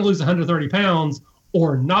 hey, you're going to lose 130 pounds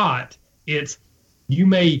or not. It's, you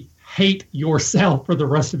may hate yourself for the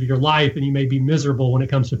rest of your life and you may be miserable when it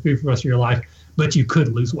comes to food for the rest of your life, but you could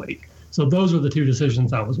lose weight. So those were the two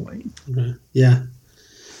decisions I was weighing. Okay. Yeah.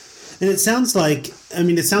 And it sounds like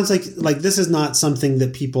this is not something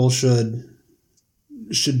that people should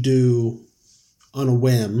do on a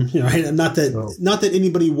whim, right? Not that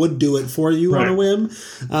anybody would do it for you on a whim,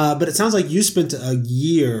 but it sounds like you spent a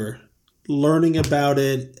year learning about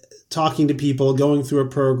it, talking to people, going through a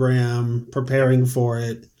program, preparing for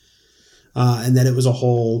it, and that it was a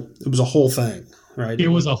whole thing, right? It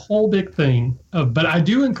was a whole big thing, but I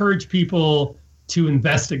do encourage people to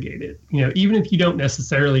investigate it. Even if you don't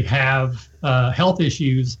necessarily have health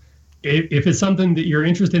issues, if it's something that you're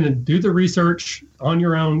interested in, do the research on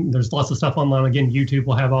your own. There's lots of stuff online. Again, YouTube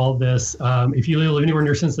will have all of this. If you live anywhere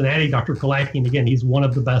near Cincinnati, Dr. Kalaki, again, he's one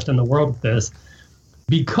of the best in the world at this.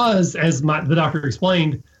 Because, as the doctor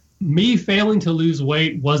explained, me failing to lose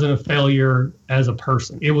weight wasn't a failure as a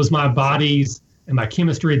person. It was my body's and my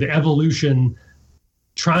chemistry, the evolution,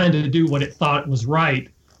 trying to do what it thought was right,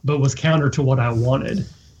 but was counter to what I wanted.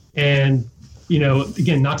 And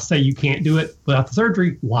again, not to say you can't do it without the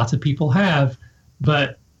surgery. Lots of people have,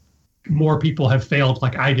 but more people have failed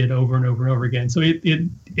like I did over and over and over again. So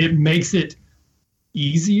it makes it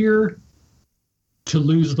easier to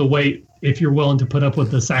lose the weight if you're willing to put up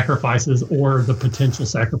with the sacrifices or the potential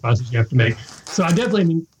sacrifices you have to make. So I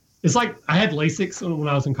definitely, it's like I had LASIK when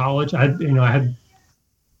I was in college. I had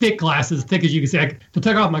thick glasses, thick as you can see. To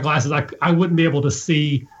take off my glasses, I wouldn't be able to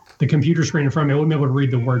see the computer screen in front of me. I wouldn't be able to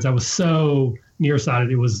read the words. I was so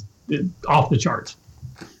nearsighted. It was off the charts.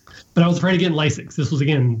 But I was afraid of getting LASIK. This was,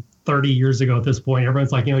 again, 30 years ago at this point.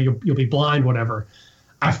 Everyone's like, you'll be blind, whatever.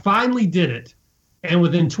 I finally did it. And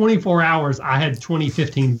within 24 hours, I had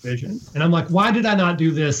 20/15 vision. And I'm like, why did I not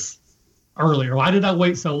do this earlier? Why did I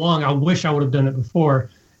wait so long? I wish I would have done it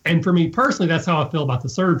before. And for me personally, that's how I feel about the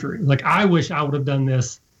surgery. Like, I wish I would have done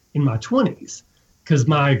this in my 20s, because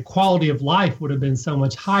my quality of life would have been so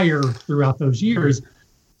much higher throughout those years.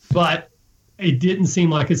 But it didn't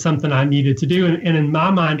seem like it's something I needed to do. And in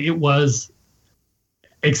my mind, it was,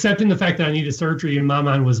 accepting the fact that I needed surgery, in my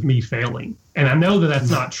mind, was me failing. And I know that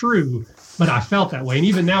that's not true, but I felt that way. And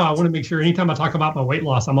even now, I want to make sure anytime I talk about my weight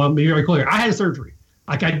loss, I'm going to be very clear. I had a surgery.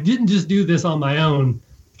 Like, I didn't just do this on my own,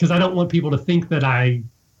 because I don't want people to think that I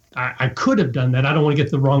could have done that. I don't want to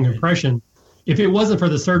get the wrong impression. If it wasn't for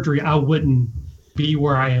the surgery, I wouldn't be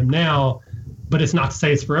where I am now. But it's not to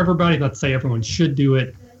say it's for everybody, not to say everyone should do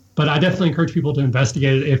it. But I definitely encourage people to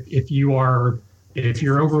investigate it if you're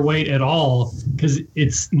overweight at all, because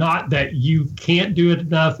it's not that you can't do it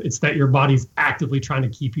enough. It's that your body's actively trying to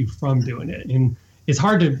keep you from doing it. And it's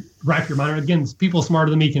hard to wrap your mind around. Again, people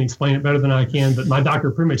smarter than me can explain it better than I can. But my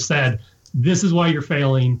doctor pretty much said, this is why you're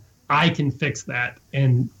failing. I can fix that.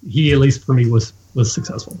 And he, at least for me, was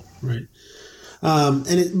successful. Right.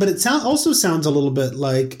 But it also sounds a little bit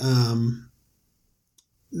like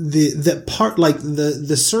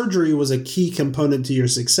the surgery was a key component to your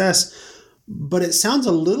success, but it sounds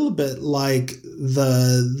a little bit like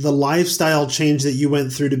the lifestyle change that you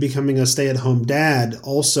went through to becoming a stay-at-home dad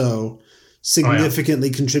also significantly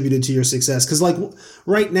contributed to your success? Because like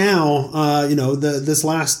right now, this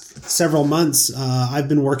last several months, I've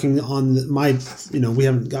been working on my, we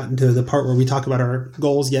haven't gotten to the part where we talk about our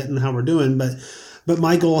goals yet and how we're doing, but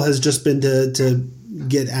my goal has just been to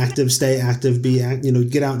get active, stay active,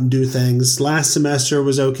 get out and do things. Last semester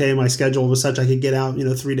was okay. My schedule was such I could get out,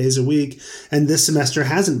 3 days a week, and this semester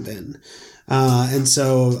hasn't been. And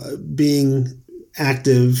so being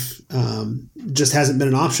active just hasn't been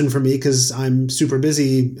an option for me because I'm super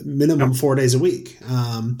busy, minimum 4 days a week.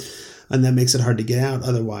 And that makes it hard to get out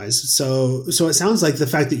otherwise. So it sounds like the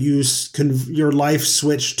fact that your life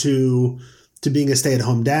switched to being a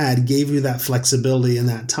stay-at-home dad gave you that flexibility and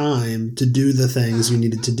that time to do the things you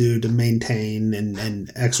needed to do to maintain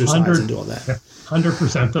and exercise and do all that.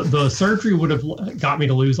 100%. The surgery would have got me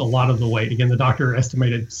to lose a lot of the weight. Again, the doctor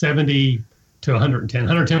estimated 70 to 110.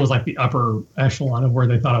 110 was like the upper echelon of where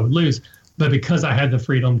they thought I would lose. But because I had the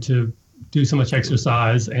freedom to do so much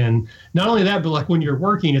exercise, and not only that, but like when you're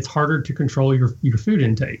working, it's harder to control your food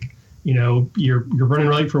intake. You're running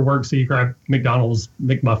late for work, so you grab McDonald's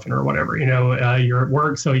McMuffin or whatever. You're at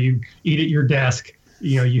work, so you eat at your desk.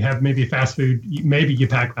 You have maybe fast food, maybe you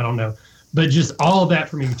pack, I don't know. But just all of that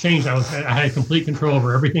for me changed. I had complete control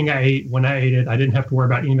over everything I ate, when I ate it. I didn't have to worry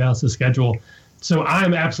about anybody else's schedule. So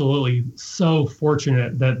I'm absolutely so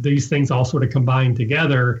fortunate that these things all sort of combine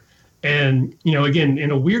together. And, again, in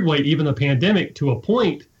a weird way, even the pandemic to a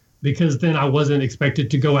point, because then I wasn't expected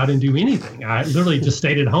to go out and do anything. I literally just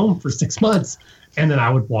stayed at home for 6 months, and then I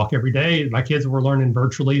would walk every day. My kids were learning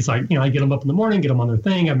virtually. So I get them up in the morning, get them on their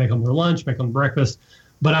thing. I make them their lunch, make them breakfast.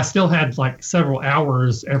 But I still had like several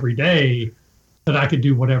hours every day that I could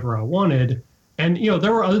do whatever I wanted. And,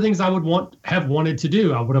 there were other things I would have wanted to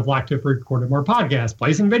do. I would have liked to have recorded more podcasts,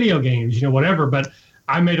 play some video games, whatever. But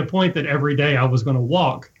I made a point that every day I was going to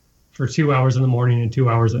walk for 2 hours in the morning and 2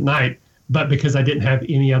 hours at night. But because I didn't have I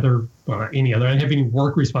didn't have any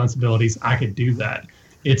work responsibilities, I could do that.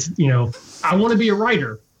 It's, I want to be a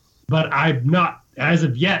writer, but I've not, as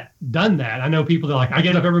of yet, done that. I know people that are like, I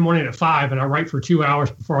get up every morning at 5 and I write for 2 hours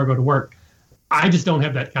before I go to work. I just don't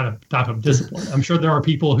have that type of discipline. I'm sure there are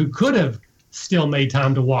people who could have still made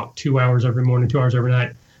time to walk 2 hours every morning, 2 hours every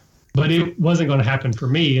night, but it wasn't going to happen for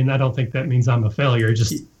me. And I don't think that means I'm a failure. It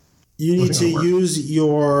just, you need to use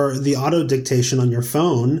the auto dictation on your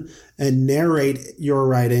phone and narrate your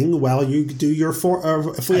writing while you do your 4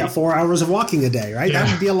 hours of walking a day, right? Yeah.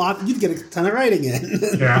 That would be a lot. You'd get a ton of writing in.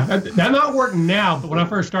 Yeah, that not working now. But when I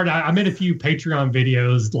first started, I made a few Patreon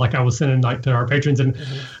videos, like I was sending like to our patrons, and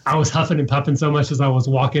I was huffing and puffing so much as I was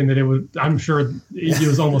walking that I'm sure it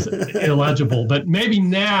was almost illegible. But maybe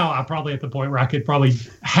now I'm probably at the point where I could probably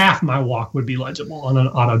half my walk would be legible on an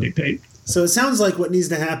auto dictate. So it sounds like what needs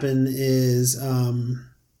to happen is,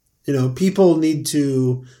 people need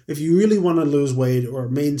to, if you really want to lose weight or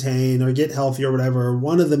maintain or get healthy or whatever,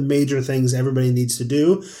 one of the major things everybody needs to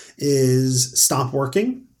do is stop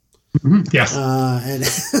working. Mm-hmm. Yes.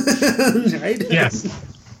 Right? Yes.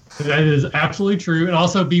 That is absolutely true. And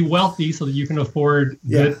also be wealthy so that you can afford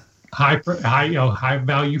good, high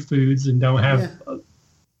value foods and don't have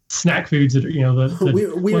snack foods that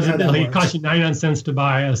are, it costs you 99 cents to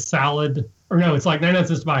buy a salad, or no, it's like 99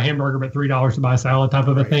 cents to buy a hamburger, but $3 to buy a salad type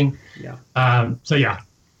of a thing. Yeah.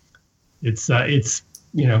 It's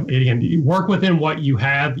again, you work within what you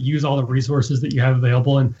have, use all the resources that you have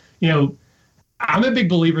available. And, I'm a big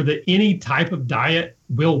believer that any type of diet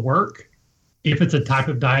will work if it's a type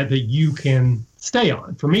of diet that you can stay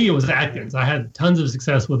on. For me, it was Atkins. I had tons of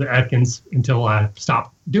success with Atkins until I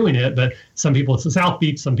stopped doing it. But some people it's the South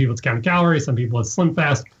Beach, some people it's counting calories, some people it's Slim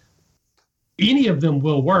Fast. Any of them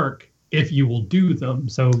will work if you will do them.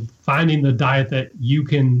 So finding the diet that you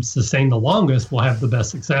can sustain the longest will have the best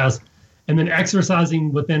success. And then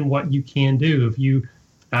exercising within what you can do.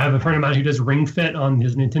 I have a friend of mine who does Ring Fit on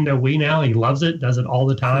his Nintendo Wii now. He loves it, does it all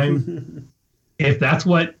the time. If that's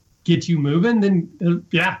what gets you moving, then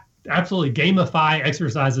absolutely gamify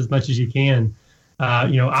exercise as much as you can.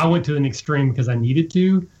 I went to an extreme because I needed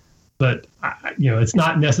to, but it's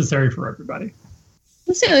not necessary for everybody.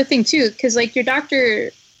 That's the other thing too, because like your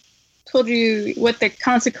doctor told you what the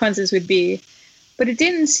consequences would be, but it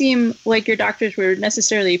didn't seem like your doctors were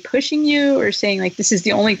necessarily pushing you or saying like this is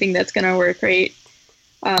the only thing that's going to work, right?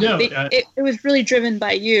 It was really driven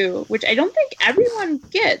by you, which I don't think everyone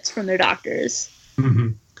gets from their doctors. Mm-hmm.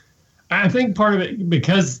 I think part of it,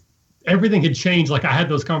 because everything had changed, like I had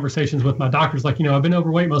those conversations with my doctors, like, I've been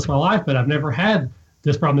overweight most of my life, but I've never had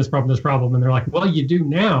this problem. And they're like, well, you do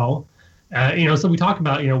now. So we talked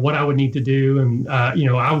about, what I would need to do. And,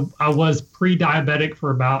 I was pre-diabetic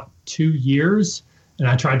for about 2 years. And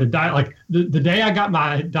I tried to diet. Like the day I got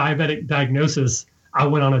my diabetic diagnosis, I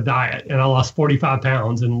went on a diet and I lost 45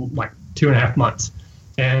 pounds in like 2.5 months.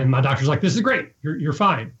 And my doctor's like, this is great. You're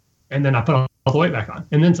fine. And then I put all the weight back on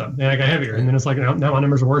and then some. And I got heavier. And then it's like, now my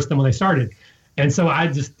numbers are worse than when they started. And so I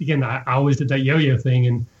just, again, I always did that yo-yo thing.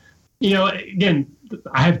 And, again,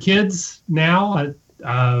 I have kids now, and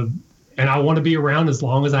I want to be around as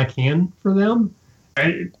long as I can for them.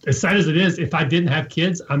 And as sad as it is, if I didn't have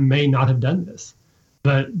kids, I may not have done this.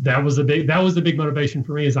 But that was the big motivation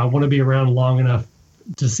for me, is I want to be around long enough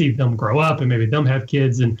to see them grow up and maybe them have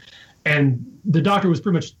kids. And the doctor was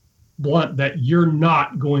pretty much blunt that you're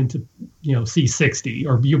not going to, see 60,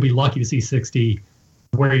 or you'll be lucky to see 60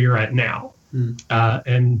 where you're at now.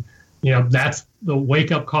 And that's the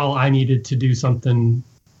wake up call I needed to do something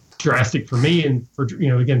drastic for me. And for,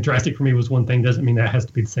 again, drastic for me was one thing. Doesn't mean that has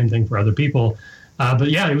to be the same thing for other people. But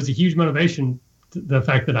yeah, it was a huge motivation. The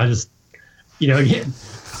fact that I just, again,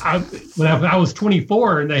 when I was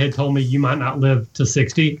 24 and they had told me you might not live to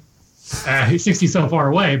 60, 60 so far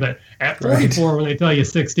away, but at 44, when they tell you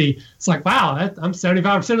 60, it's like, wow, I'm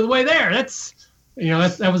 75% of the way there. That's,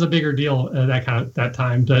 that was a bigger deal that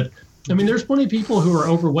time. But I mean, there's plenty of people who are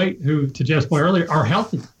overweight who, to Jeff's point earlier, are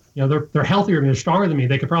healthy. They're healthier and they're stronger than me.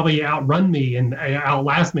 They could probably outrun me and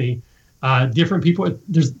outlast me. Different people.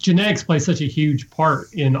 Genetics play such a huge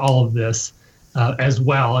part in all of this as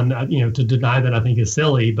well. And to deny that, I think, is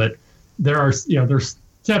silly. But there's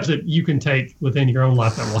steps that you can take within your own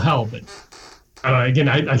life that will help. But again,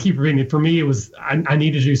 I keep repeating it. For me, it was I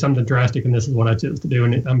needed to do something drastic, and this is what I chose to do.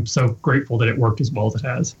 And I'm so grateful that it worked as well as it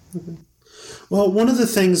has. Okay. Well, one of the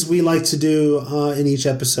things we like to do in each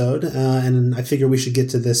episode, and I figure we should get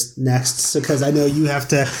to this next, because I know you have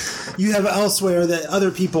elsewhere that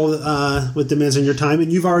other people with demands on your time, and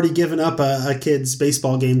you've already given up a kid's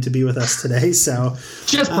baseball game to be with us today. So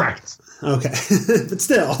just practice. Okay, but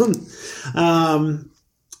still,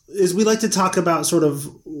 is we like to talk about sort of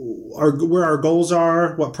where our goals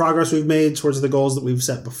are, what progress we've made towards the goals that we've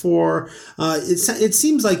set before. It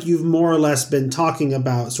seems like you've more or less been talking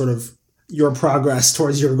about sort of your progress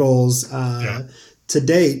towards your goals to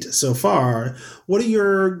date so far. What are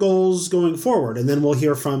your goals going forward? And then we'll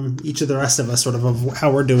hear from each of the rest of us sort of how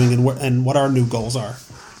we're doing and what our new goals are.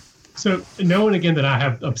 So knowing again that I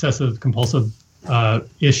have obsessive compulsive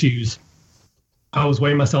issues, I was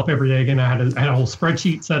weighing myself every day. Again, I had a whole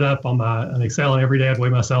spreadsheet set up on Excel, and every day I'd weigh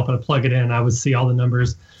myself and I'd plug it in and I would see all the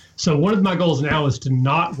numbers. So one of my goals now is to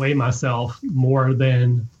not weigh myself more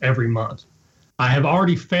than every month. I have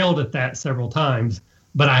already failed at that several times,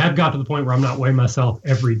 but I have got to the point where I'm not weighing myself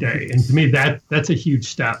every day. And to me, that's a huge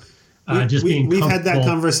step. We've had that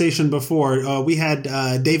conversation before. We had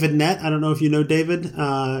David Nett. I don't know if you know David.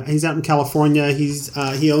 He's out in California.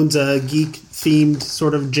 He owns a geek themed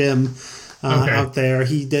sort of gym out there.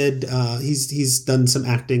 He did. He's done some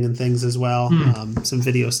acting and things as well, some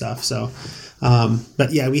video stuff. So,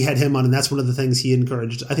 but yeah, we had him on, and that's one of the things he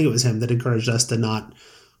encouraged. I think it was him that encouraged us to not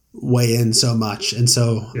weigh in so much. And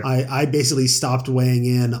so I basically stopped weighing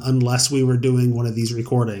in unless we were doing one of these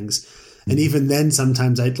recordings. And even then,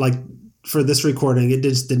 sometimes I'd like, for this recording, it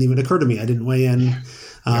just didn't even occur to me. I didn't weigh in.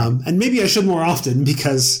 And maybe I should more often,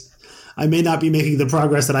 because I may not be making the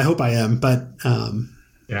progress that I hope I am. But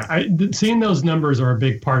seeing those numbers are a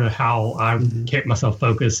big part of how I kept myself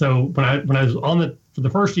focused. So when I was for the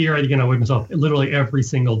first year, I weighed myself literally every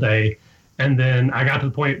single day. And then I got to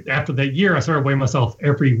the point after that year, I started weighing myself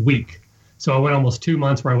every week. So I went almost 2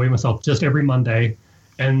 months where I weigh myself just every Monday.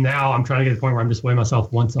 And now I'm trying to get to the point where I'm just weighing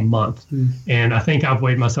myself once a month. And I think I've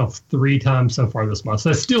weighed myself 3 times so far this month. So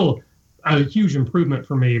it's still a huge improvement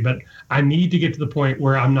for me, but I need to get to the point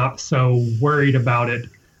where I'm not so worried about it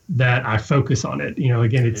that I focus on it.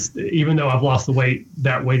 Again, it's even though I've lost the weight,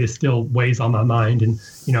 that weight is still weighs on my mind. And,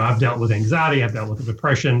 I've dealt with anxiety, I've dealt with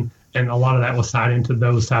depression, and a lot of that was tied into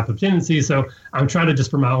those type of tendencies. So I'm trying to, just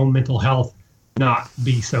for my own mental health, not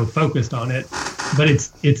be so focused on it. But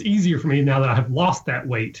it's easier for me now that I have lost that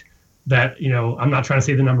weight, that, I'm not trying to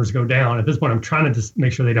see the numbers go down. At this point, I'm trying to just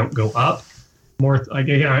make sure they don't go up. More like,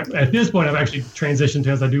 at this point, I've actually transitioned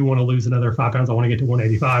to, as I do want to lose another 5 pounds. I want to get to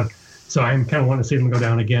 185. So I'm kind of wanting to see them go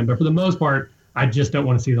down again. But for the most part, I just don't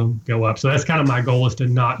want to see them go up. So that's kind of my goal, is to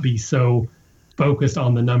not be so focused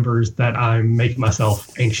on the numbers that I'm making myself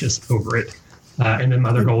anxious over it. And then my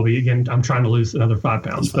other goal will be, again, I'm trying to lose another 5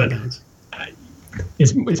 pounds. But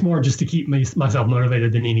it's more just to keep myself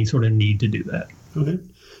motivated than any sort of need to do that. Okay.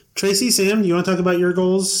 Tracy, Sam, you want to talk about your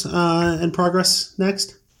goals and progress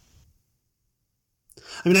next?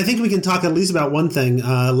 I mean, I think we can talk at least about one thing.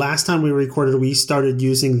 Last time we recorded, we started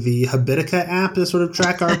using the Habitica app to sort of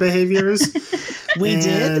track our behaviors. We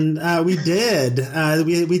did. We did.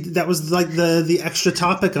 We that was like the extra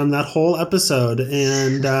topic on that whole episode,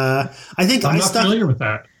 and I think I'm not familiar with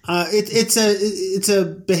that. It's a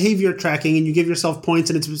behavior tracking, and you give yourself points,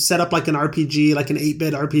 and it's set up like an RPG, like an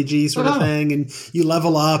 8-bit RPG sort of thing, and you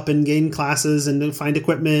level up and gain classes and find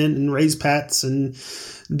equipment and raise pets and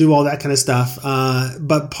do all that kind of stuff.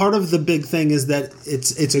 But part of the big thing is that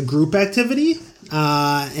it's a group activity.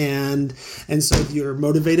 And so you're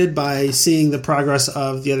motivated by seeing the progress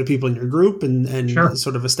of the other people in your group and Sure.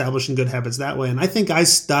 sort of establishing good habits that way. And I think I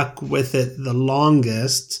stuck with it the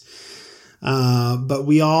longest, but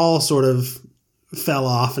we all sort of fell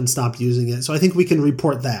off and stopped using it. So I think we can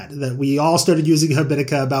report that we all started using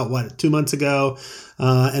Habitica about 2 months ago,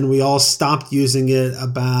 and we all stopped using it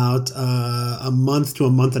about a month to a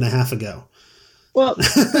month and a half ago. Well,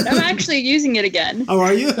 but I'm actually using it again. Oh,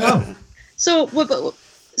 are you? Oh. So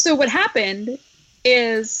what happened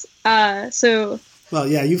is Well,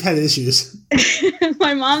 yeah, you've had issues.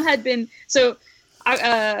 my mom had been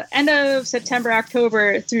end of September,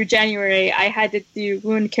 October through January, I had to do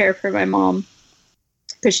wound care for my mom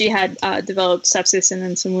because she had developed sepsis and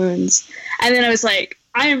then some wounds. And then I was like,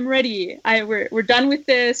 I am ready. We're done with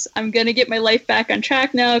this. I'm gonna get my life back on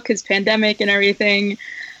track now because pandemic and everything.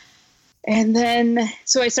 And then,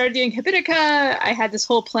 so I started doing Habitica. I had this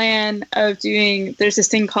whole plan of there's this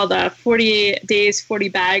thing called 48 days, 40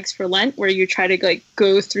 bags for Lent, where you try to like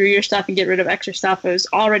go through your stuff and get rid of extra stuff. I was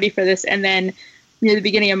all ready for this. And then near the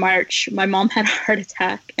beginning of March, my mom had a heart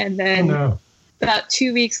attack. And then about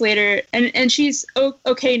 2 weeks later, and she's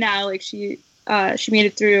okay now. Like she made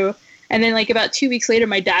it through. And then like about 2 weeks later,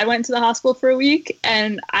 my dad went to the hospital for a week,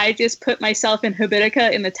 and I just put myself in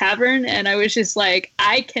Habitica in the tavern. And I was just like,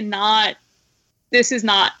 this is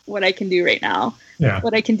not what I can do right now. Yeah.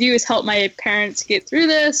 What I can do is help my parents get through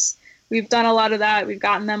this. We've done a lot of that. We've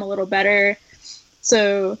gotten them a little better.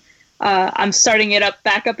 So I'm starting it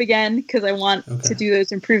back up again because I want to do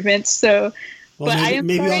those improvements. So, well, but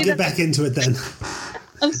maybe I'll get back into it then.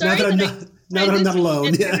 I'm sorry now that I'm not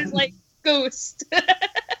alone. Yeah. It was like ghost.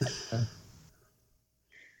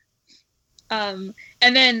 And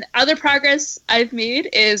then other progress I've made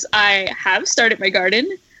is I have started my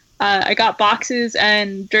garden. I got boxes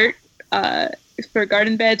and dirt for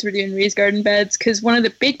garden beds. We're doing raised garden beds because one of the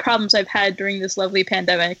big problems I've had during this lovely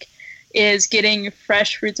pandemic is getting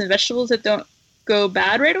fresh fruits and vegetables that don't go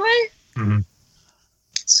bad right away. Mm-hmm.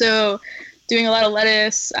 So doing a lot of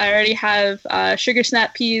lettuce. I already have sugar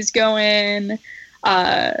snap peas going.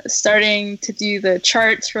 Starting to do the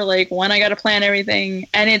charts for like when I got to plan everything,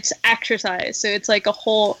 and it's exercise. So it's like a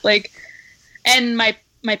whole like, and my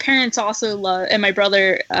parents also love, and my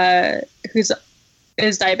brother is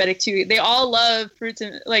diabetic too. They all love fruits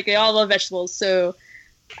and like they all love vegetables. So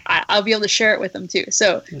I'll be able to share it with them too.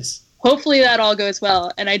 So hopefully that all goes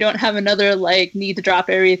well, and I don't have another like need to drop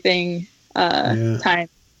everything time.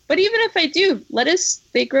 But even if I do, lettuce,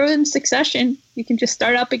 they grow in succession. You can just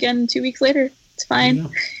start up again 2 weeks later. It's fine.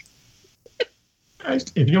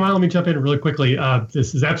 If you don't mind, let me jump in really quickly.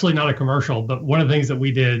 This is absolutely not a commercial, but one of the things that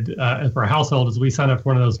we did for our household is we signed up for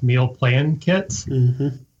one of those meal plan kits.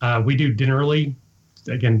 Mm-hmm. We do Dinnerly.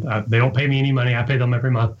 Again, they don't pay me any money. I pay them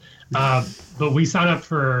every month. But we sign up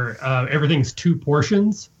for everything's 2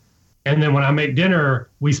 portions. And then when I make dinner,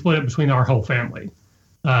 we split it between our whole family.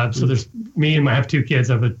 So there's me and I have 2 kids.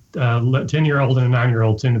 I have a 10-year-old and a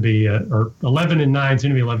 9-year-old, soon to be, or 11 and 9, soon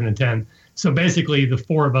to be 11 and 10. So basically, the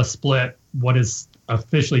 4 of us split what is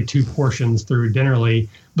officially 2 portions through Dinnerly,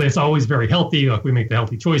 but it's always very healthy. Like we make the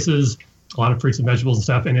healthy choices, a lot of fruits and vegetables and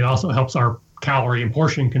stuff, and it also helps our calorie and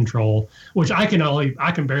portion control, which I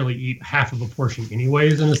can barely eat half of a portion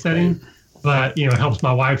anyways in a setting, but it helps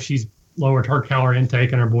my wife. She's lowered her calorie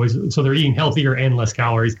intake, and our boys, so they're eating healthier and less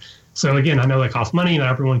calories. So again, I know that costs money, and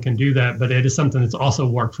not everyone can do that, but it is something that's also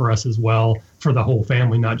worked for us as well, for the whole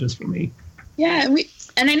family, not just for me. Yeah,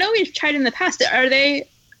 and I know we've tried in the past.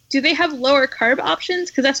 Do they have lower carb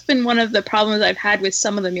options? Because that's been one of the problems I've had with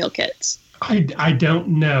some of the meal kits. I don't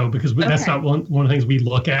know, because that's not one of the things we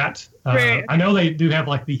look at. Right. I know they do have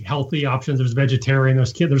like the healthy options. There's vegetarian,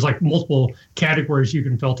 there's like multiple categories you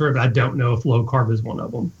can filter it, but I don't know if low carb is one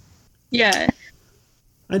of them. Yeah.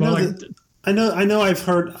 I know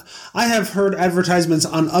I have heard advertisements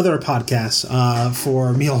on other podcasts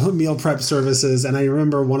for meal prep services, and I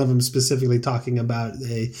remember one of them specifically talking about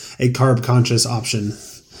a carb conscious option.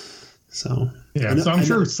 So I'm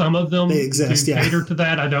sure some of them they exist, cater to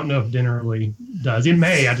that. I don't know if Dinnerly does. It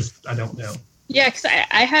may. I don't know. Yeah, because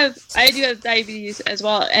I do have diabetes as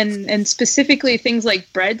well, and specifically things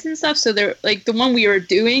like breads and stuff. So they're like the one we were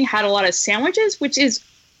doing had a lot of sandwiches, which is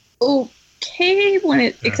okay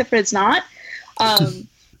except for it's not.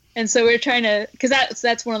 And so we're trying to, because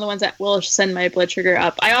that's one of the ones that will send my blood sugar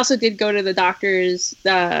up. I also did go to the doctor's.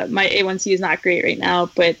 My A1C is not great right now,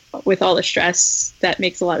 but with all the stress, that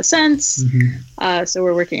makes a lot of sense. Mm-hmm. So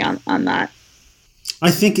we're working on that.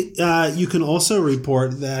 I think you can also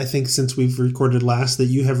report that I think since we've recorded last that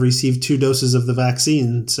you have received 2 doses of the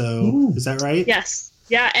vaccine. So Is that right? Yes.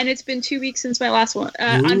 Yeah, and it's been 2 weeks since my last one.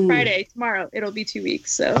 On Friday, tomorrow, it'll be 2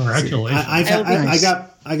 weeks. So congratulations!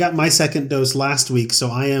 I got my second dose last week, so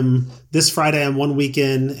I am this Friday. I'm 1 week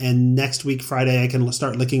in, and next week Friday I can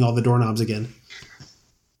start licking all the doorknobs again.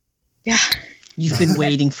 Yeah, you've been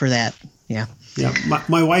waiting for that. Yeah. Yeah,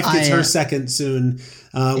 my wife gets her second soon.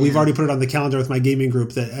 We've already put it on the calendar with my gaming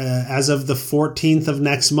group that as of the 14th of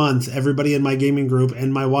next month, everybody in my gaming group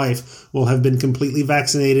and my wife will have been completely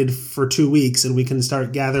vaccinated for 2 weeks, and we can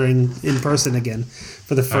start gathering in person again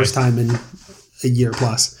for the first time in a year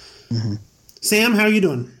plus. Mm-hmm. Sam, how are you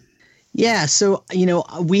doing? Yeah, so,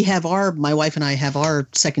 my wife and I have our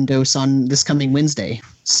second dose on this coming Wednesday.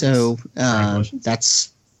 So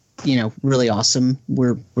that's really awesome.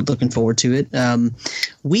 We're looking forward to it.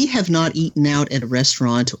 We have not eaten out at a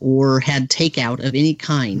restaurant or had takeout of any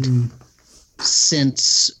kind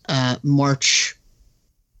since March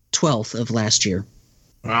 12th of last year.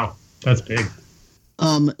 Wow, that's big.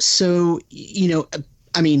 So,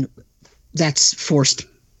 that's forced,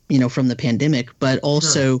 from the pandemic, but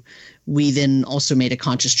also we then also made a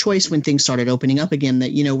conscious choice when things started opening up again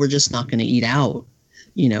that, we're just not going to eat out,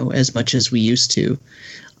 as much as we used to.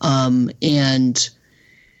 And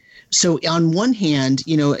so on one hand,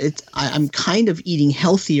 I'm kind of eating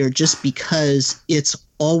healthier just because it's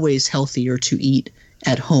always healthier to eat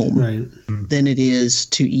at home than it is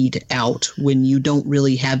to eat out when you don't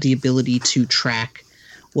really have the ability to track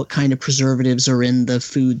what kind of preservatives are in the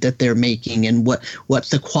food that they're making and what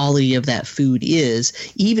the quality of that food is.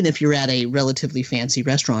 Even if you're at a relatively fancy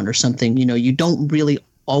restaurant or something, you don't really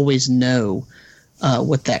always know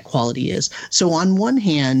what that quality is. So on one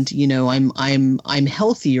hand, I'm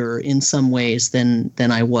healthier in some ways than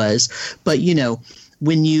I was, but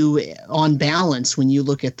when on balance, when you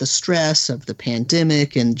look at the stress of the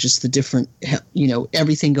pandemic and just the different,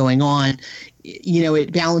 everything going on,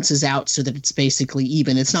 it balances out so that it's basically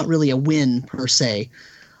even. It's not really a win per se.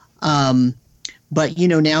 But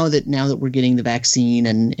now that we're getting the vaccine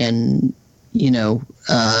and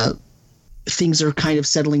things are kind of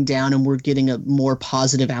settling down and we're getting a more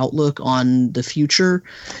positive outlook on the future,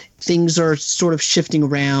 things are sort of shifting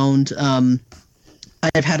around.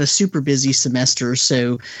 I've had a super busy semester,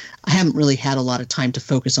 so I haven't really had a lot of time to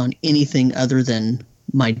focus on anything other than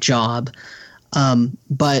my job.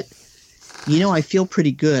 But, I feel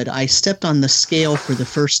pretty good. I stepped on the scale for the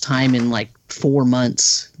first time in like 4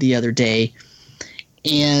 months the other day.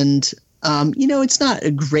 And, it's not a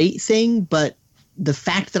great thing, but the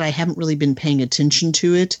fact that I haven't really been paying attention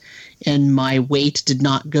to it and my weight did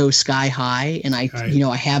not go sky high. And I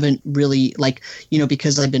haven't really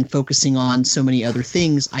because I've been focusing on so many other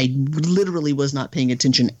things, I literally was not paying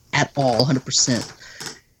attention at all, 100%.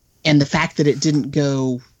 And the fact that it didn't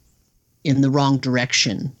go in the wrong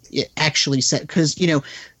direction, it actually said, because,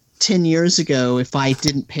 10 years ago, if I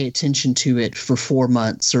didn't pay attention to it for 4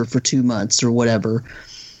 months or for 2 months or whatever,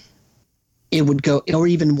 it would go, or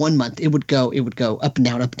even 1 month, it would go up and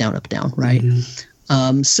down, up and down, up and down, right?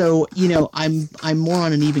 Mm-hmm. So I'm more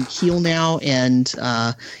on an even keel now, and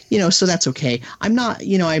so that's okay. I'm not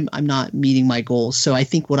I'm not meeting my goals, so I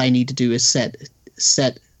think what I need to do is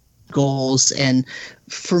set goals. And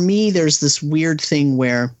for me, there's this weird thing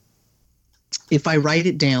where if I write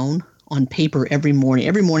it down on paper every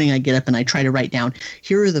morning I get up and I try to write down,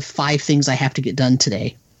 here are the 5 things I have to get done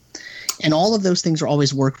today, and all of those things are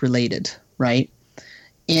always work related. Right.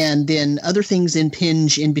 And then other things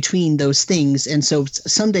impinge in between those things. And so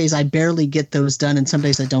some days I barely get those done and some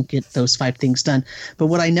days I don't get those 5 things done. But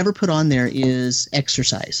what I never put on there is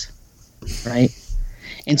exercise. Right.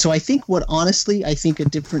 And so I think a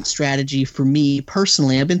different strategy for me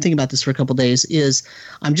personally, I've been thinking about this for a couple of days, is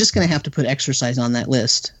I'm just going to have to put exercise on that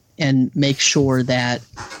list and make sure that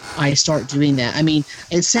I start doing that. I mean,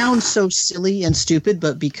 it sounds so silly and stupid,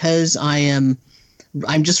 but because I'm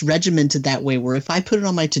just regimented that way, where if I put it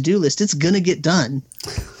on my to-do list, it's going to get done,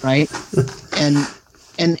 right? and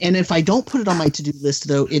if I don't put it on my to-do list,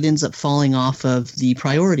 though, it ends up falling off of the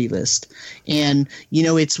priority list. And,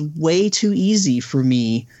 it's way too easy for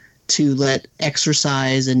me to let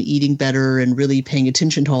exercise and eating better and really paying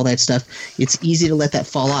attention to all that stuff, it's easy to let that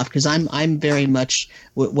fall off, because I'm very much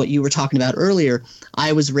what you were talking about earlier.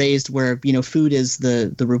 I was raised where, food is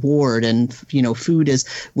the reward, and, food is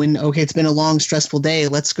when, okay, it's been a long, stressful day.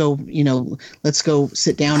 Let's go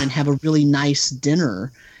sit down and have a really nice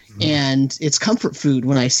dinner. And it's comfort food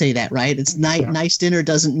when I say that, right? It's nice dinner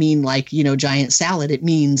doesn't mean like, giant salad. It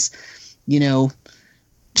means,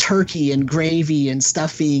 turkey and gravy and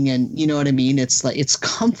stuffing, and you know what I mean? It's like, it's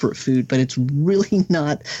comfort food, but it's really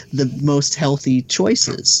not the most healthy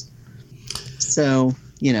choices. So,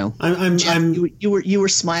 you were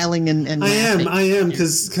smiling and laughing. I am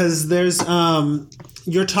because there's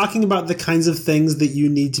you're talking about the kinds of things that you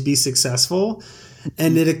need to be successful.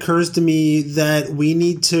 And it occurs to me that we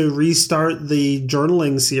need to restart the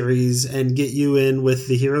journaling series and get you in with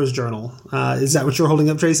the Heroes Journal. Is that what you're holding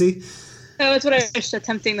up, Tracy? Oh, it's what I was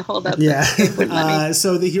attempting to hold up. Yeah.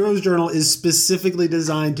 So the Heroes Journal is specifically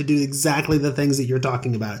designed to do exactly the things that you're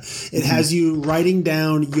talking about. It has you writing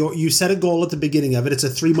down you set a goal at the beginning of it. It's a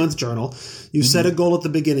 3-month journal. You set a goal at the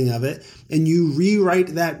beginning of it, and you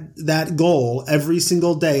rewrite that goal every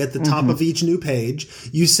single day at the top of each new page.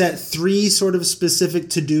 You set 3 sort of specific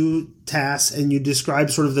to-do tasks, and you describe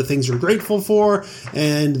sort of the things you're grateful for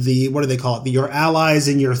and what do they call it? Your allies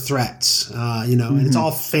and your threats, and it's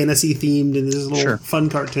all fantasy themed, and there's little fun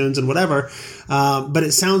cartoons and whatever. But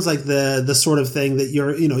it sounds like the sort of thing that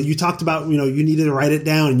you talked about, you needed to write it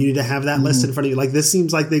down and you need to have that list in front of you. Like, this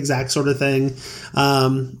seems like the exact sort of thing,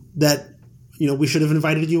 that, we should have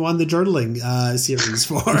invited you on the journaling series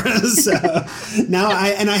for. So now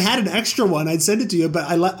I had an extra one. I'd send it to you, but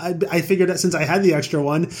I figured that since I had the extra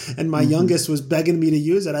one and my youngest was begging me to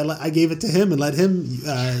use it, I gave it to him and let him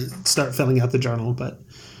start filling out the journal. But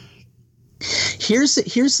here's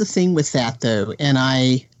the thing with that, though, and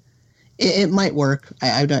it might work.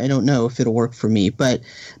 I don't know if it'll work for me, but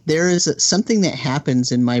there is something that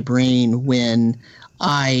happens in my brain when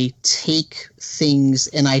I take things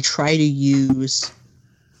and I try to use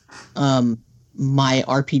my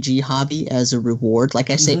RPG hobby as a reward. Like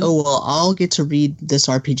I say, I'll get to read this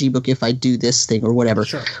RPG book if I do this thing or whatever.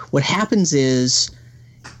 Sure. What happens is,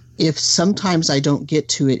 if sometimes I don't get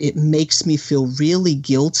to it, it makes me feel really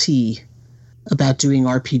guilty about doing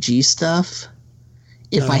RPG stuff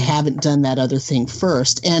if I haven't done that other thing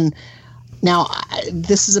first. And now,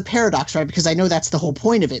 this is a paradox, right? Because I know that's the whole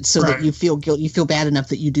point of it, so that you feel guilt, you feel bad enough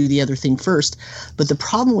that you do the other thing first. But the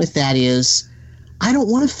problem with that is, I don't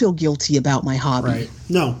want to feel guilty about my hobby. Right.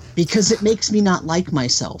 No, because it makes me not like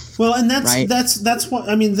myself. Well, and that's what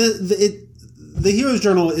I mean. The Heroes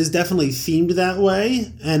Journal is definitely themed that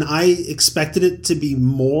way, and I expected it to be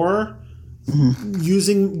more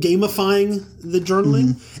gamifying the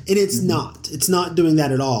journaling, and it's not. It's not doing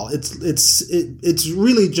that at all. It's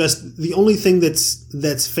really just the only thing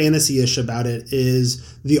that's fantasy-ish about it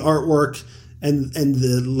is the artwork and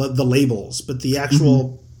the labels, but the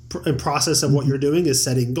actual process of what you're doing is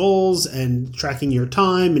setting goals and tracking your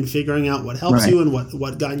time and figuring out what helps you and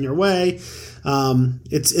what got in your way.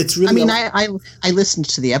 It's really. I mean, I listened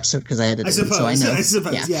to the episode because I edited it, so I know. I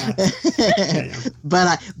suppose, yeah.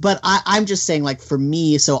 But I'm just saying, like, for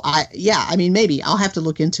me, so I mean, maybe I'll have to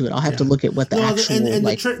look into it. I'll have to look at what the actual. And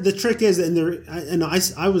the trick is,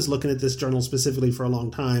 I was looking at this journal specifically for a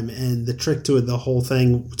long time, and the trick to it, the whole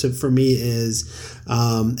thing, for me is,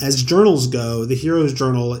 as journals go, the Heroes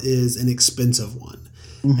Journal is an expensive one,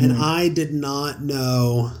 and I did not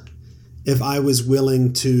know if I was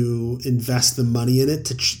willing to invest the money in it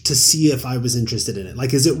to see if I was interested in it.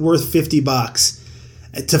 Like, is it worth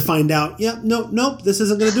 $50 to find out? Nope, this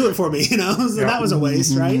isn't going to do it for me. So that was a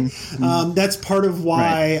waste, right? That's part of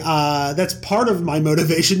why. That's part of my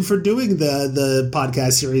motivation for doing the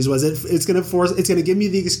podcast series. Was it's going to give me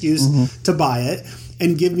the excuse to buy it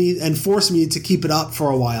and force me to keep it up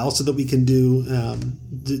for a while so that we can do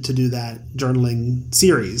that journaling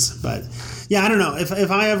series. But yeah, I don't know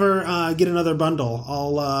if I ever get another bundle,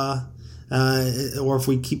 I'll or if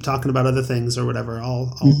we keep talking about other things or whatever,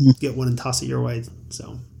 I'll get one and toss it your way.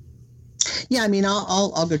 So. Yeah, I mean,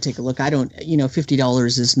 I'll go take a look. I don't,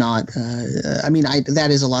 $50 is not. I mean, that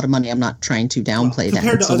is a lot of money. I'm not trying to downplay that.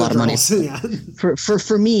 It's a lot of money.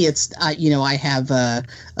 For me, it's I have a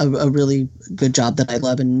really good job that I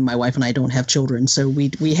love, and my wife and I don't have children, so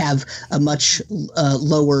we have a much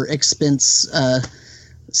lower expense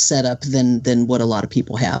setup than what a lot of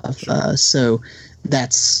people have. Sure. So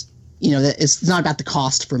that's. It's not about the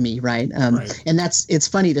cost for me, right? And it's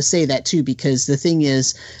funny to say that too, because the thing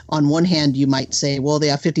is, on one hand, you might say, well,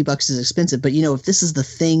 $50 is expensive, but if this is the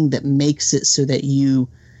thing that makes it so that you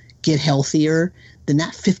get healthier, then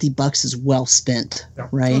that $50 is well spent,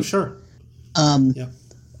 right? Oh, sure.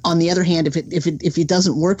 On the other hand, if it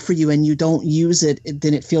doesn't work for you and you don't use it,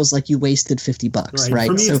 then it feels like you wasted $50, right?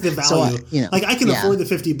 For me, it's the value. So, like I can afford the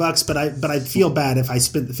 $50, but I'd feel bad if I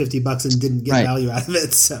spent the $50 and didn't get value out of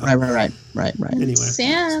it. So. Right. Anyway,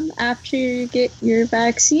 Sam, after you get your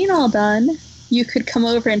vaccine all done, you could come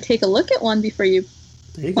over and take a look at one before you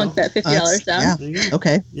plunk that $50 down. Yeah.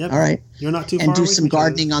 Okay. Yep. All right. You're not too far. And do some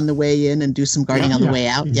gardening on the way in, and do some gardening on the way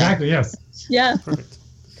out. Exactly. Yes. Yeah. Perfect.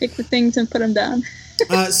 Pick the things and put them down.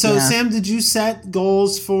 Sam, did you set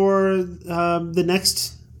goals for the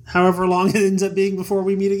next however long it ends up being before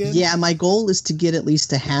we meet again? Yeah, my goal is to get at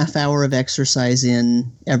least a half hour of exercise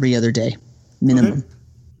in every other day, minimum.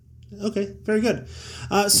 Okay, very good.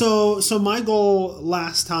 So my goal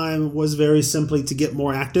last time was very simply to get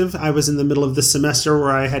more active. I was in the middle of the semester where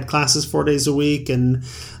I had classes 4 days a week, and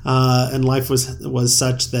life was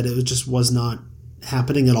such that it just was not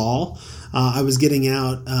happening at all. I was getting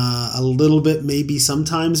out a little bit maybe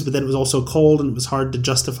sometimes, but then it was also cold and it was hard to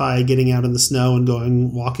justify getting out in the snow and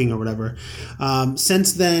going walking or whatever.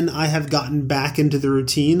 Since then, I have gotten back into the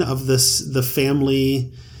routine of the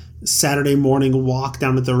family Saturday morning walk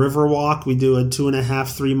down at the Riverwalk. We do a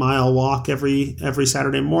 2.5-3 mile walk every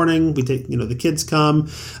Saturday morning. We take, the kids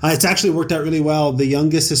come. It's actually worked out really well. The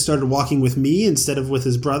youngest has started walking with me instead of with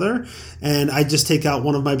his brother. And I just take out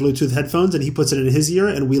one of my Bluetooth headphones and he puts it in his ear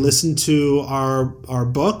and we listen to our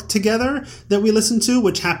book together that we listen to,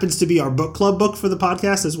 which happens to be our book club book for the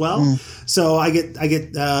podcast as well. So I get a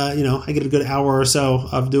good hour or so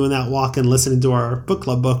of doing that walk and listening to our book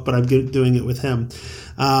club book, but I'm doing it with him.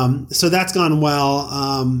 So that's gone well,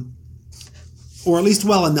 or at least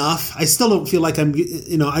well enough. I still don't feel like I'm,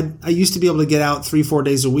 I used to be able to get out 3-4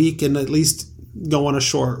 days a week and at least go on a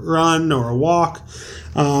short run or a walk.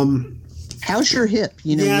 How's your hip?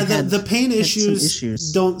 The pain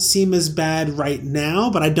issues don't seem as bad right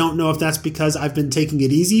now, but I don't know if that's because I've been taking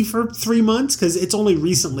it easy for 3 months, because it's only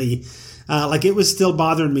recently, it was still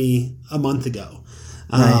bothering me a month ago.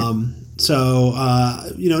 Right. So,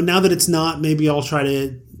 now that it's not, maybe I'll try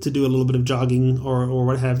to do a little bit of jogging or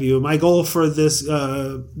what have you. My goal for this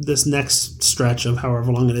next stretch of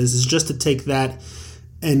however long it is just to take that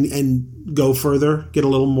and go further, get a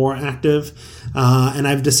little more active. And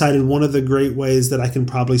I've decided one of the great ways that I can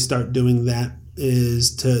probably start doing that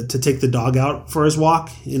is to take the dog out for his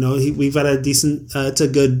walk. We've got a decent, it's a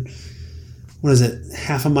good,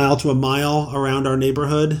 half a mile to a mile around our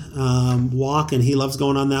neighborhood walk, and he loves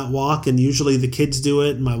going on that walk, and usually the kids do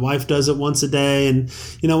it and my wife does it once a day, and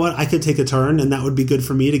you know what, I could take a turn and that would be good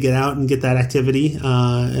for me to get out and get that activity,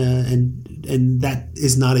 and that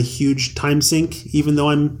is not a huge time sink, even though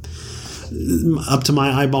I'm up to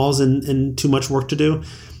my eyeballs and too much work to do.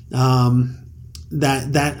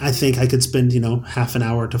 That I think I could spend half an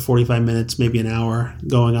hour to 45 minutes, maybe an hour,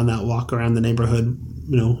 going on that walk around the neighborhood,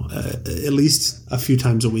 at least a few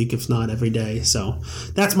times a week, if not every day. So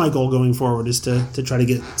that's my goal going forward, is to try to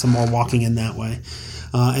get some more walking in that way.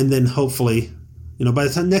 And then hopefully, by the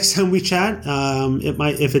time next time we chat, it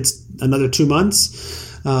might, if it's another 2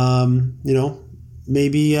 months,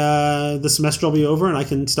 maybe the semester will be over and I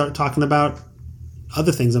can start talking about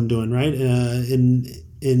other things I'm doing, right?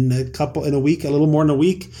 In a week, a little more than a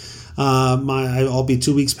week, I'll be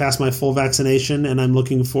 2 weeks past my full vaccination, and I'm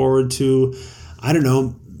looking forward to, I don't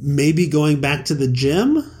know, maybe going back to the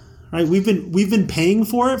gym. Right, we've been paying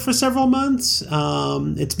for it for several months.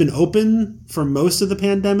 It's been open for most of the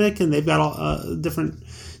pandemic, and they've got all different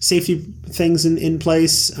safety things in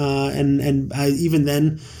place. And even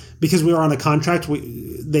then, because we were on a contract,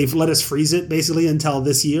 they've let us freeze it basically until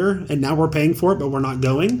this year, and now we're paying for it, but we're not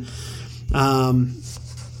going.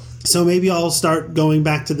 So maybe I'll start going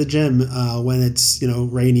back to the gym when it's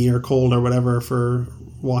rainy or cold or whatever, for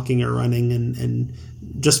walking or running and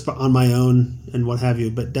just on my own and what have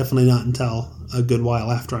you, but definitely not until a good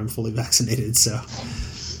while after I'm fully vaccinated. So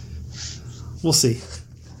we'll see.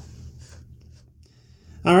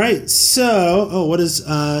 All right. So, what is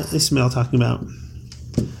Ismail talking about?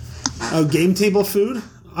 Oh, game table food.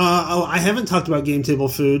 I haven't talked about game table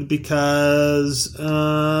food because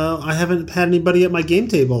I haven't had anybody at my game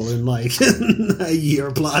table in like a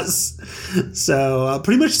year plus. So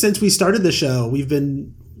pretty much since we started the show, we've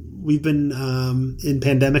been in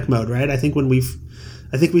pandemic mode, right? I think we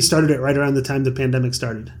started it right around the time the pandemic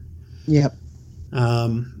started. Yep.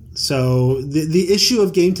 So the issue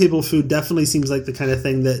of game table food definitely seems like the kind of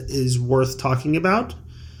thing that is worth talking about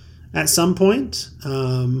at some point.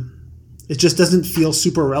 It just doesn't feel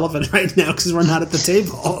super relevant right now because we're not at the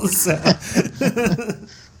table. So.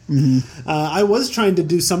 I was trying to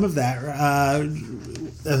do some of that.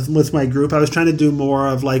 with my group. I was trying to do more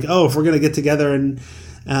of like, oh, if we're going to get together and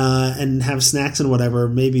have snacks and whatever,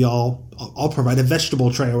 maybe I'll provide a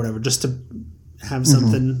vegetable tray or whatever, just to have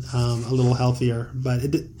something a little healthier. But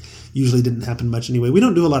it usually didn't happen much anyway. We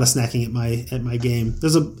don't do a lot of snacking at my game.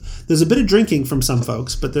 There's a bit of drinking from some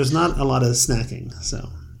folks, but there's not a lot of snacking. So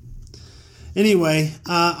anyway,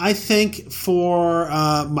 I think for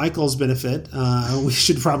Michael's benefit, we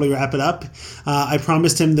should probably wrap it up. I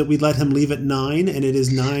promised him that we'd let him leave at 9, and it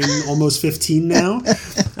is 9, almost 15 now.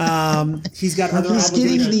 He's got other obligations.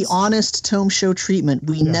 He's getting the honest Tome Show treatment.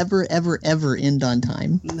 We never, ever, ever end on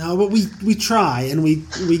time. No, but we try, and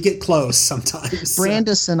we get close sometimes.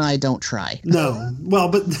 Brandis and I don't try. No. Well,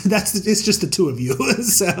 but it's just the two of you.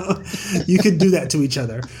 So you could do that to each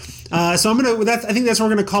other. So I think that's what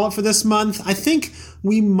we're gonna call it for this month. I think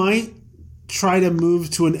we might try to move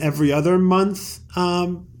to an every other month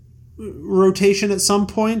rotation at some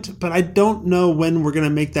point, but I don't know when we're gonna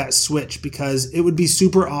make that switch, because it would be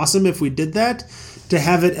super awesome if we did that, to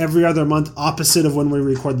have it every other month opposite of when we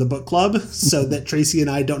record the book club, so that Tracy and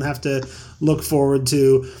I don't have to look forward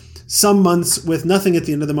to some months with nothing at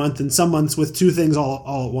the end of the month and some months with two things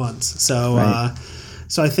all at once. So. Right.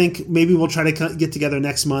 So I think maybe we'll try to get together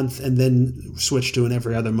next month and then switch to an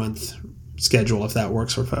every other month schedule if that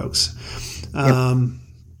works for folks. Yep.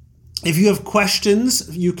 If you have questions,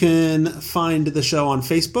 you can find the show on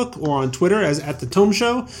Facebook or on Twitter as @The Tome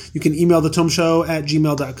Show. You can email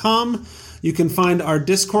thetomeshow@gmail.com. You can find our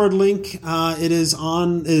Discord link. It is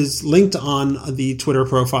linked on the Twitter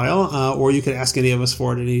profile, or you could ask any of us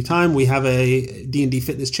for it at any time. We have a D&D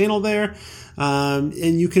fitness channel there.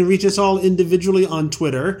 And you can reach us all individually on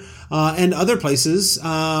Twitter and other places.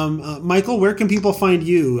 Michael, where can people find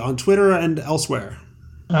you on Twitter and elsewhere?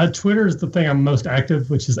 Twitter is the thing I'm most active,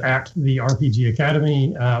 which is @the RPG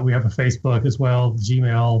Academy. We have a Facebook as well,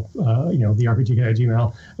 Gmail, the RPG Academy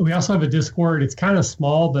Gmail. We also have a Discord. It's kind of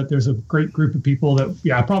small, but there's a great group of people that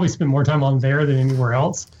I probably spend more time on there than anywhere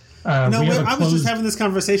else. I was just having this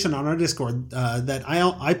conversation on our Discord that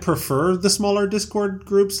I prefer the smaller Discord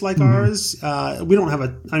groups like ours. We don't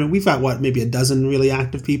have we've got maybe a dozen really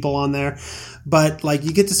active people on there, but like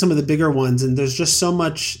you get to some of the bigger ones and there's just so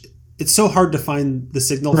much. It's so hard to find the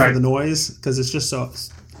signal for the noise because it's just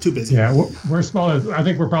too busy. Yeah, we're small. I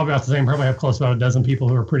think we're probably about the same. Probably have close to about a dozen people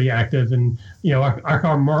who are pretty active, and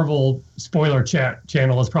our Marvel spoiler chat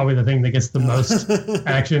channel is probably the thing that gets the most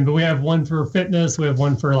action. But we have one for fitness. We have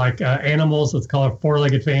one for animals. It's called a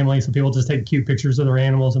four-legged family. So people just take cute pictures of their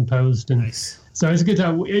animals and post. And nice. So it's a good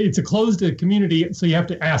time. It's a closed community, so you have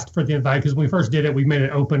to ask for the invite. Because when we first did it, we made it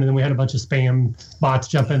open, and then we had a bunch of spam bots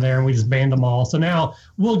jump in there, and we just banned them all. So now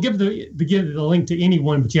we'll give the link to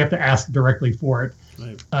anyone, but you have to ask directly for it.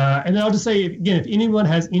 Right. And then I'll just say, again, if anyone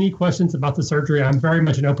has any questions about the surgery, I'm very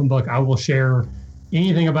much an open book. I will share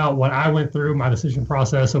anything about what I went through, my decision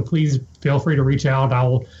process. So please feel free to reach out. I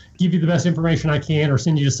will give you the best information I can or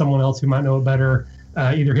send you to someone else who might know it better.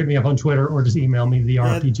 Either hit me up on Twitter or just email me, the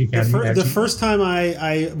RPG Academy. The first time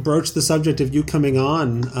I broached the subject of you coming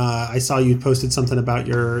on, I saw you posted something about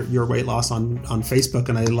your weight loss on Facebook,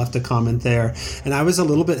 and I left a comment there. And I was a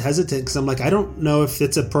little bit hesitant because I'm like, I don't know if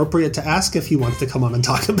it's appropriate to ask if he wants to come on and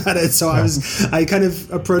talk about it. So I kind of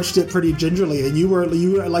approached it pretty gingerly, and you were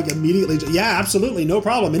like immediately, yeah, absolutely, no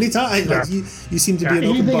problem, anytime. Yeah. Like you seem to be an open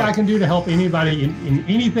anything book. I can do to help anybody in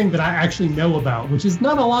anything that I actually know about, which is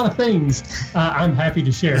not a lot of things. I'm happy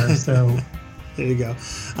to share. So there you go.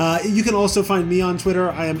 You can also find me on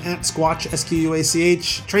Twitter. I am @Squatch,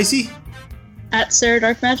 SQUACH. Tracy?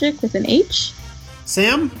 @SarahDarkMagic with an H.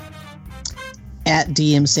 Sam?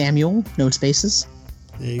 @DM Samuel, no spaces.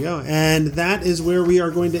 There you go. And that is where we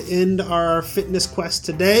are going to end our fitness quest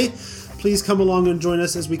today. Please come along and join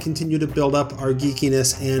us as we continue to build up our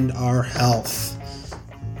geekiness and our health.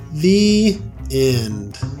 The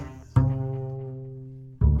end.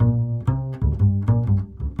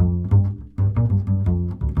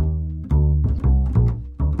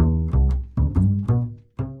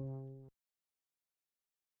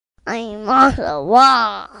 I'm on the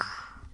wall.